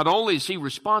two, not only is he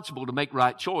responsible to make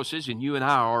right choices, and you and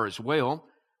I are as well,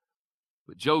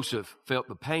 but Joseph felt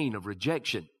the pain of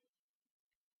rejection.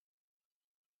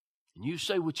 And you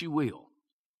say what you will.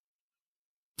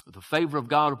 The favor of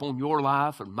God upon your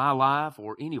life or my life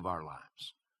or any of our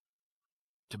lives.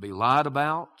 To be lied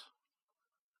about,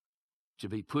 to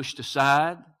be pushed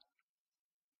aside,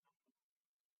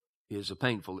 is a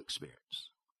painful experience.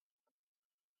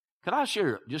 Could I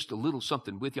share just a little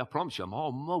something with you? I promise you, I'm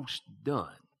almost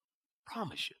done.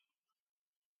 Promise you.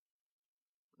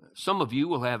 Some of you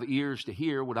will have ears to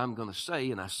hear what I'm going to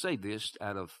say, and I say this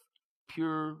out of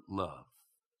pure love.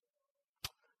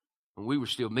 When we were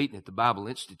still meeting at the Bible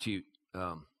Institute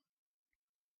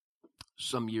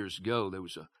some years ago, there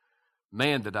was a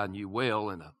man that I knew well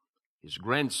and his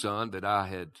grandson that I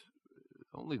had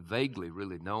only vaguely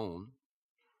really known.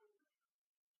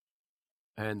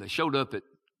 And they showed up at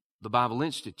the Bible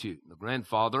Institute. The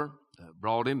grandfather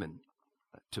brought him and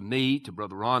to me, to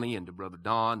Brother Ronnie, and to Brother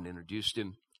Don, and introduced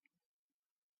him.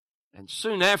 And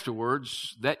soon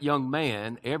afterwards, that young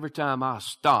man, every time I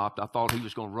stopped, I thought he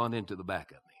was going to run into the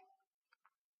back of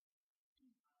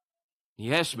me.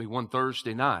 He asked me one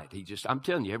Thursday night. I'm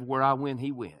telling you, everywhere I went,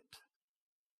 he went.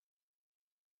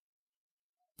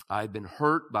 I had been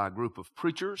hurt by a group of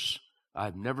preachers. I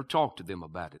had never talked to them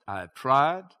about it. I have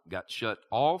tried, got shut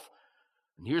off.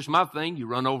 And here's my thing. You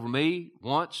run over me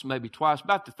once, maybe twice.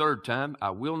 About the third time,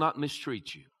 I will not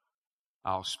mistreat you.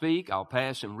 I'll speak, I'll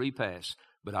pass and repass,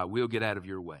 but I will get out of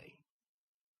your way.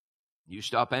 You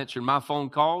stop answering my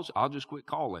phone calls, I'll just quit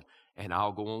calling, and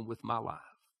I'll go on with my life.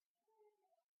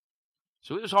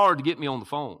 So it was hard to get me on the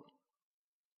phone.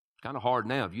 It's kind of hard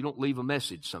now. If you don't leave a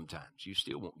message sometimes, you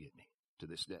still won't get me to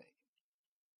this day.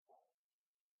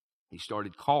 He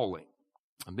started calling.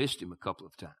 I missed him a couple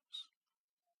of times.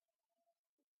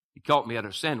 He caught me at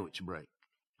a sandwich break.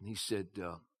 And he said,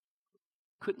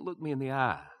 couldn't look me in the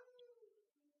eye.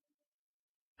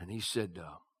 And he said,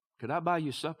 could I buy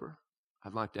you supper?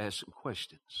 I'd like to ask some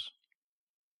questions.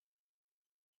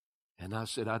 And I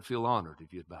said, I'd feel honored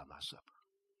if you'd buy my supper.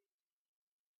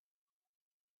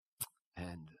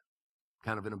 And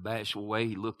kind of in a bashful way,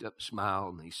 he looked up,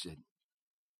 smiled, and he said,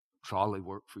 trolley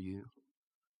work for you?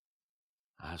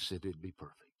 I said, it'd be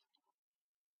perfect.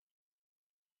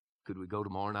 Could we go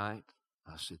tomorrow night?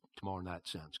 I said, tomorrow night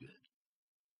sounds good.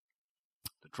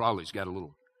 The trolley's got a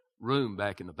little room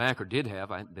back in the back, or did have.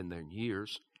 I hadn't been there in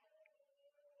years.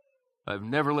 I've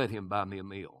never let him buy me a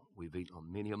meal. We've eaten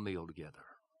on many a meal together.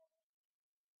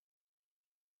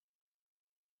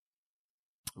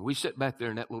 We sat back there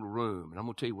in that little room, and I'm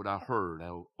going to tell you what I heard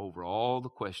over all the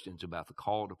questions about the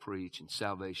call to preach and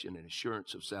salvation and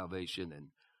assurance of salvation and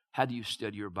how do you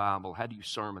study your Bible, how do you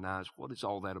sermonize, what is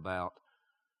all that about?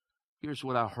 Here's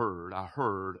what I heard. I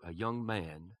heard a young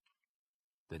man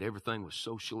that everything was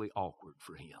socially awkward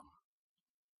for him.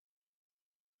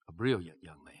 A brilliant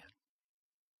young man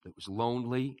that was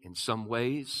lonely in some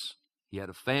ways. He had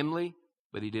a family,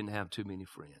 but he didn't have too many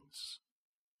friends.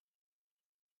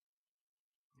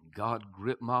 And God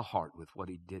gripped my heart with what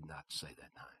he did not say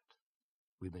that night.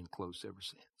 We've been close ever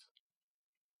since.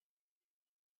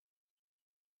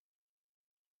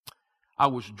 I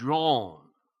was drawn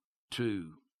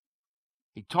to,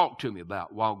 he talked to me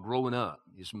about while growing up,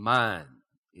 his mind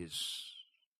is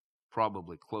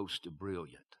probably close to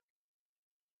brilliant.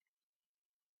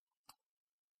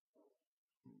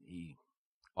 He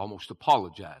almost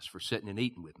apologized for sitting and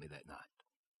eating with me that night.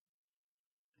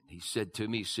 And he said to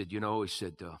me,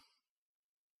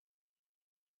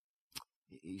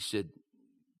 he said,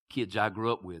 kids I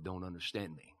grew up with don't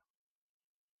understand me.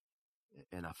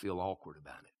 And I feel awkward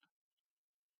about it.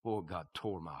 Boy, God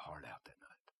tore my heart out that night.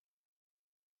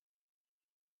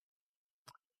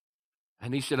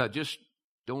 And he said, I just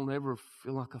don't ever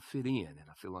feel like I fit in, and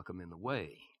I feel like I'm in the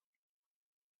way.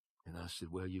 And I said,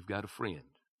 well, you've got a friend.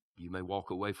 You may walk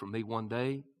away from me one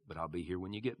day, but I'll be here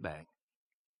when you get back.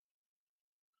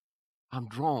 I'm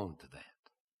drawn to that.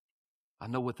 I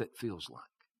know what that feels like.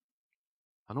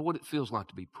 I know what it feels like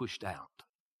to be pushed out.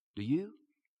 Do you?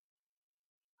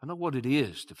 I know what it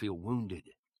is to feel wounded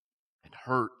and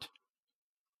hurt.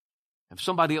 If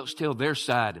somebody else tell their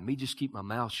side and me just keep my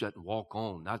mouth shut and walk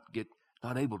on, not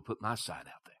able to put my side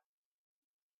out there.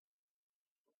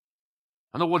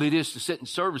 I know what it is to sit in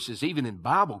services, even in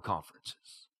Bible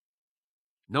conferences,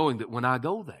 knowing that when I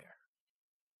go there,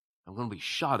 I'm going to be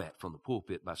shot at from the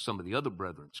pulpit by some of the other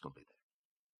brethren that's going to be there.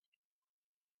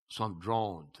 So I'm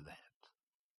drawn to that.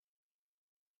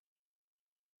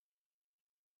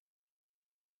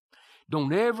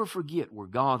 Don't ever forget where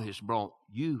God has brought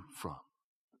you from.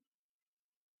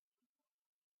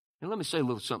 And let me say a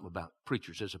little something about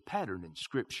preachers. There's a pattern in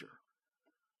Scripture.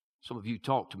 Some of you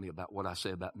talk to me about what I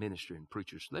say about ministry and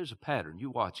preachers. There's a pattern. You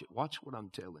watch it. Watch what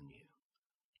I'm telling you.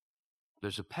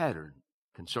 There's a pattern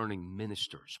concerning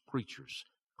ministers, preachers.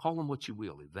 Call them what you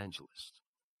will, evangelists.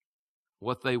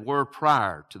 What they were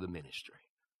prior to the ministry.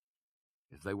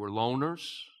 If they were loners,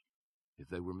 if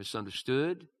they were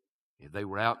misunderstood, if they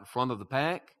were out in front of the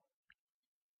pack,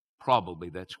 probably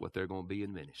that's what they're going to be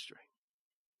in ministry.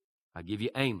 I give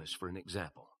you Amos for an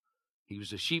example. He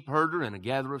was a sheep herder and a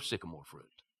gatherer of sycamore fruit.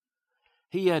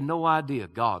 He had no idea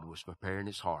God was preparing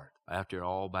his heart out there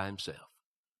all by himself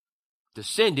to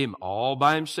send him all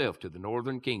by himself to the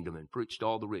northern kingdom and preach to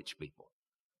all the rich people.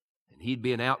 And he'd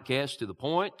be an outcast to the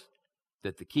point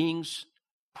that the king's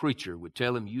preacher would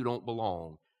tell him, you don't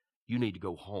belong. You need to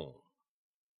go home.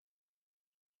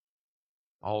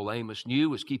 All Amos knew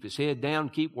was keep his head down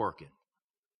and keep working.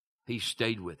 He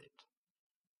stayed with it.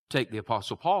 Take the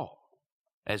Apostle Paul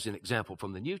as an example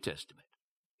from the New Testament.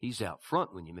 He's out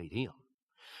front when you meet him.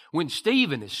 When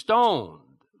Stephen is stoned,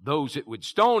 those that would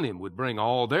stone him would bring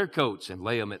all their coats and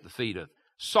lay them at the feet of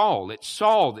Saul. It's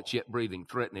Saul that's yet breathing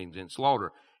threatenings and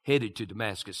slaughter, headed to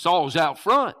Damascus. Saul's out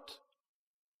front.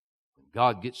 When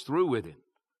God gets through with him,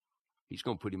 he's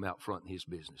going to put him out front in his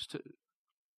business too.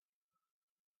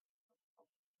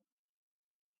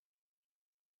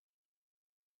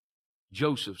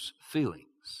 Joseph's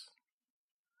feelings,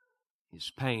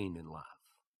 his pain in life.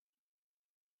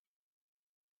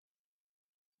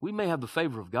 We may have the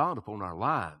favor of God upon our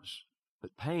lives,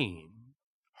 but pain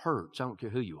hurts. I don't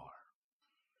care who you are.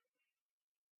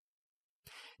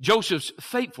 Joseph's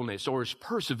faithfulness or his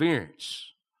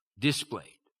perseverance displayed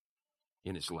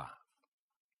in his life.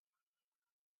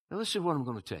 Now listen to what I'm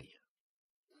going to tell you.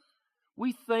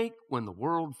 We think when the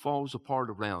world falls apart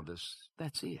around us,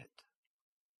 that's it.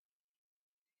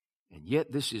 And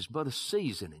yet this is but a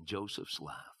season in Joseph's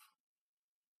life.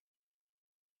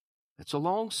 It's a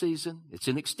long season. It's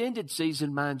an extended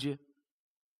season, mind you.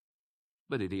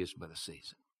 But it is but a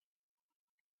season.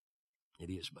 It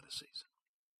is but a season.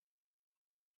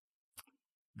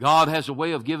 God has a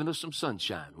way of giving us some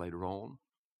sunshine later on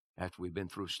after we've been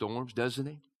through storms, doesn't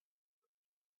He?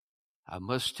 I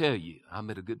must tell you, I'm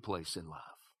at a good place in life.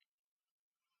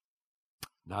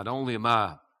 Not only am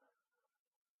I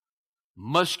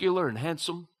muscular and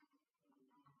handsome.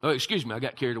 Oh, excuse me, I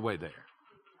got carried away there.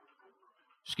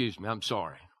 Excuse me, I'm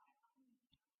sorry.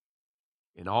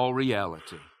 In all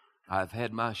reality, I've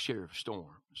had my share of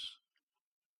storms.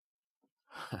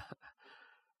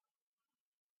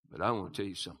 But I want to tell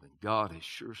you something. God has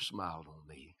sure smiled on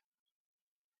me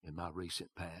in my recent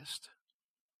past.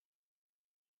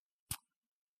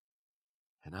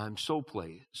 And I'm so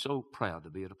proud to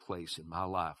be at a place in my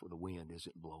life where the wind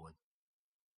isn't blowing.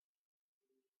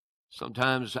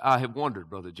 Sometimes I have wondered,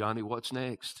 Brother Johnny, what's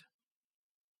next?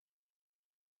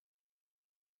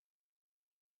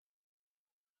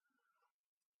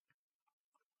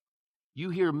 You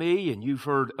hear me and you've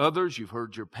heard others, you've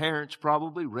heard your parents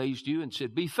probably raised you and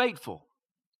said, be faithful.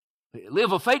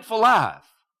 Live a faithful life.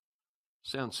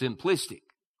 Sounds simplistic.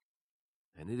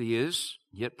 And it is,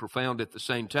 yet profound at the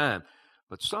same time.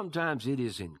 But sometimes it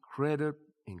is incredibly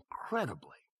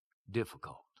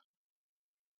difficult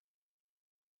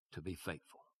to be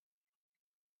faithful.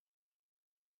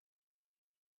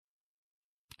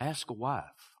 Ask a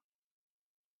wife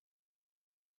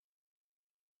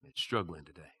that's struggling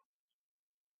today.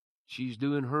 She's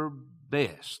doing her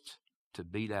best to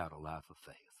beat out a life of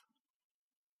faith.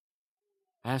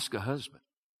 Ask a husband.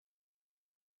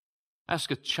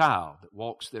 Ask a child that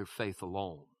walks their faith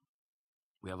alone.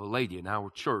 We have a lady in our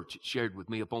church that shared with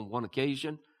me upon one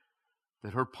occasion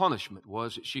that her punishment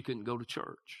was that she couldn't go to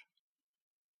church.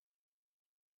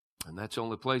 And that's the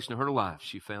only place in her life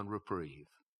she found reprieve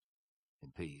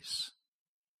and peace.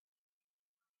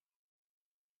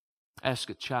 Ask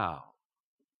a child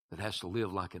that has to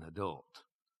live like an adult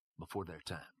before their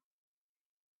time.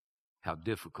 How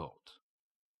difficult,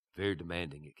 very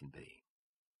demanding it can be.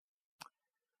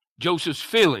 Joseph's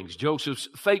feelings, Joseph's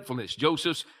faithfulness,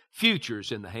 Joseph's future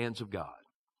is in the hands of God.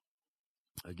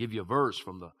 I'll give you a verse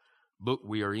from the book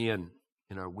we are in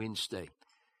our Wednesday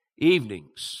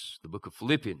evenings, the book of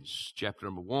Philippians, chapter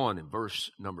number 1 and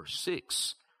verse number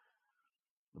 6.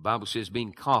 The Bible says,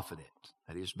 being confident,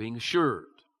 that is, being assured,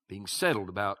 being settled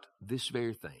about this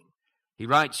very thing. He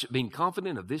writes, being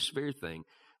confident of this very thing,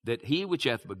 that he which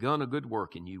hath begun a good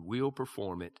work in you will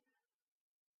perform it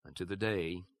unto the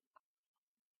day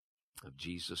of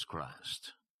Jesus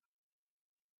Christ.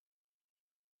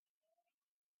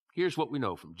 Here's what we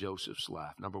know from Joseph's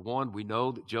life. Number one, we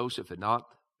know that Joseph had not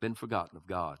been forgotten of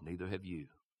God. Neither have you,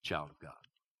 child of God.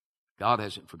 God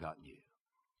hasn't forgotten you.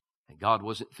 And God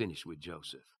wasn't finished with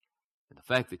Joseph. And the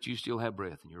fact that you still have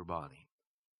breath in your body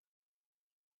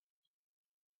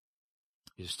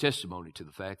is testimony to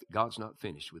the fact that God's not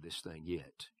finished with this thing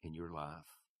yet in your life.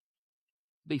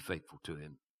 Be faithful to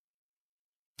Him.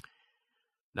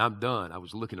 Now I'm done. I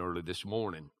was looking early this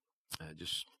morning,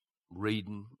 just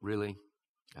reading, really.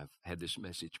 I've had this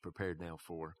message prepared now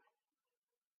for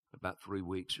about 3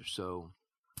 weeks or so.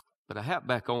 But I have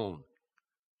back on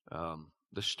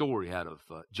the story out of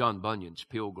John Bunyan's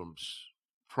Pilgrim's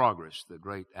Progress, the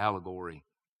great allegory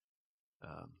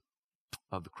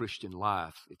of the Christian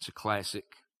life. It's a classic.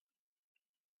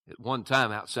 At one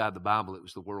time outside the Bible, it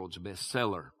was the world's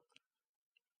bestseller.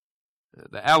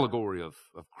 The allegory of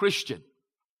Christian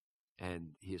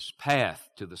and his path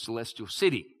to the celestial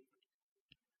city.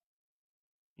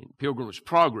 In Pilgrim's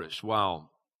Progress,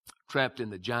 while trapped in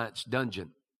the giant's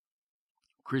dungeon,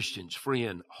 Christian's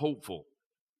friend, Hopeful,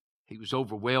 he was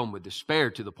overwhelmed with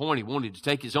despair to the point he wanted to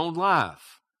take his own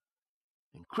life.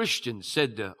 And Christian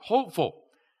said to Hopeful,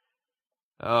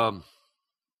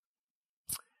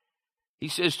 he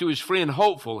says to his friend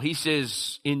Hopeful, he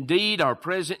says, "Indeed, our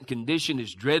present condition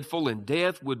is dreadful, and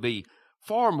death would be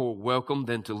far more welcome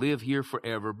than to live here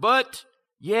forever. But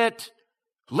yet,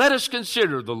 let us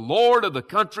consider the Lord of the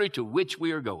country to which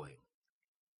we are going."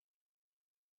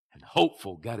 And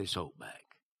Hopeful got his hope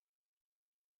back.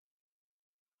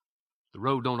 The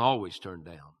road don't always turn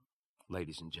down,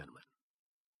 ladies and gentlemen.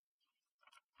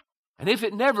 And if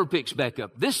it never picks back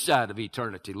up this side of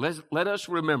eternity, let us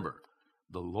remember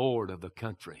the Lord of the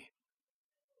country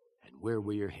and where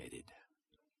we are headed.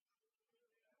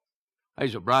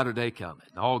 There's a brighter day coming.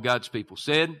 All God's people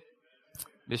said,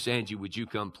 Miss Angie, would you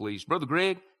come, please? Brother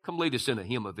Greg, come lead us in a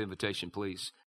hymn of invitation, please.